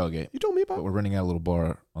exactly a tailgate, it. You told me about but it. we're renting out a little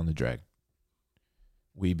bar on the drag.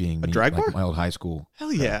 We being A me, drag like bar? my old high school.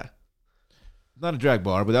 Hell yeah. Not a drag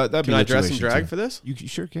bar, but that'd Can be I a dress in situation, drag too. for this? You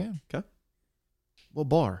sure can. What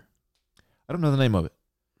bar? I don't know the name of it.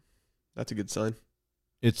 That's a good sign.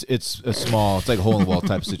 It's a small. It's like a hole in the wall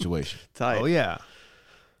type of situation. Tight. Oh yeah,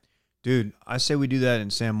 dude. I say we do that in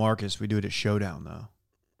San Marcos. We do it at Showdown though.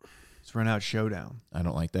 Let's run out Showdown, I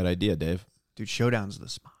don't like that idea, Dave. dude. Showdown's the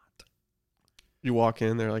spot. You walk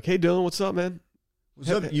in, they're like, hey, Dylan, what's up, man? What's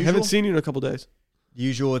up? Usual? Haven't seen you in a couple days.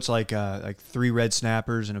 Usual. It's like 3 red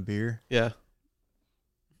snappers and a beer. Yeah.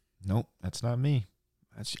 Nope, that's not me.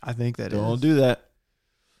 I think that is. Don't do that.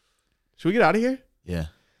 Should we get out of here? Yeah,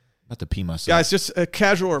 about to pee myself. Guys, just a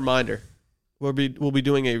casual reminder. We'll be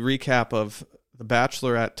doing a recap of The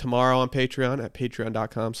Bachelorette tomorrow on Patreon at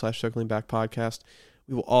patreon.com/circlingbackpodcast.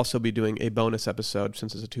 We will also be doing a bonus episode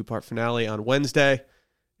since it's a 2-part finale on Wednesday.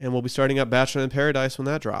 And we'll be starting up Bachelor in Paradise when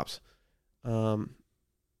that drops.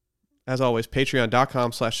 As always,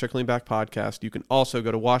 patreon.com/circlingbackpodcast. You can also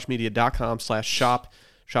go to washmedia.com/shop.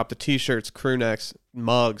 Shop the t-shirts, crew necks,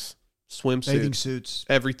 mugs, Bathing swimsuits, suits.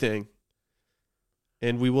 everything.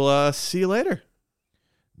 And we will see you later.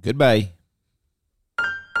 Goodbye.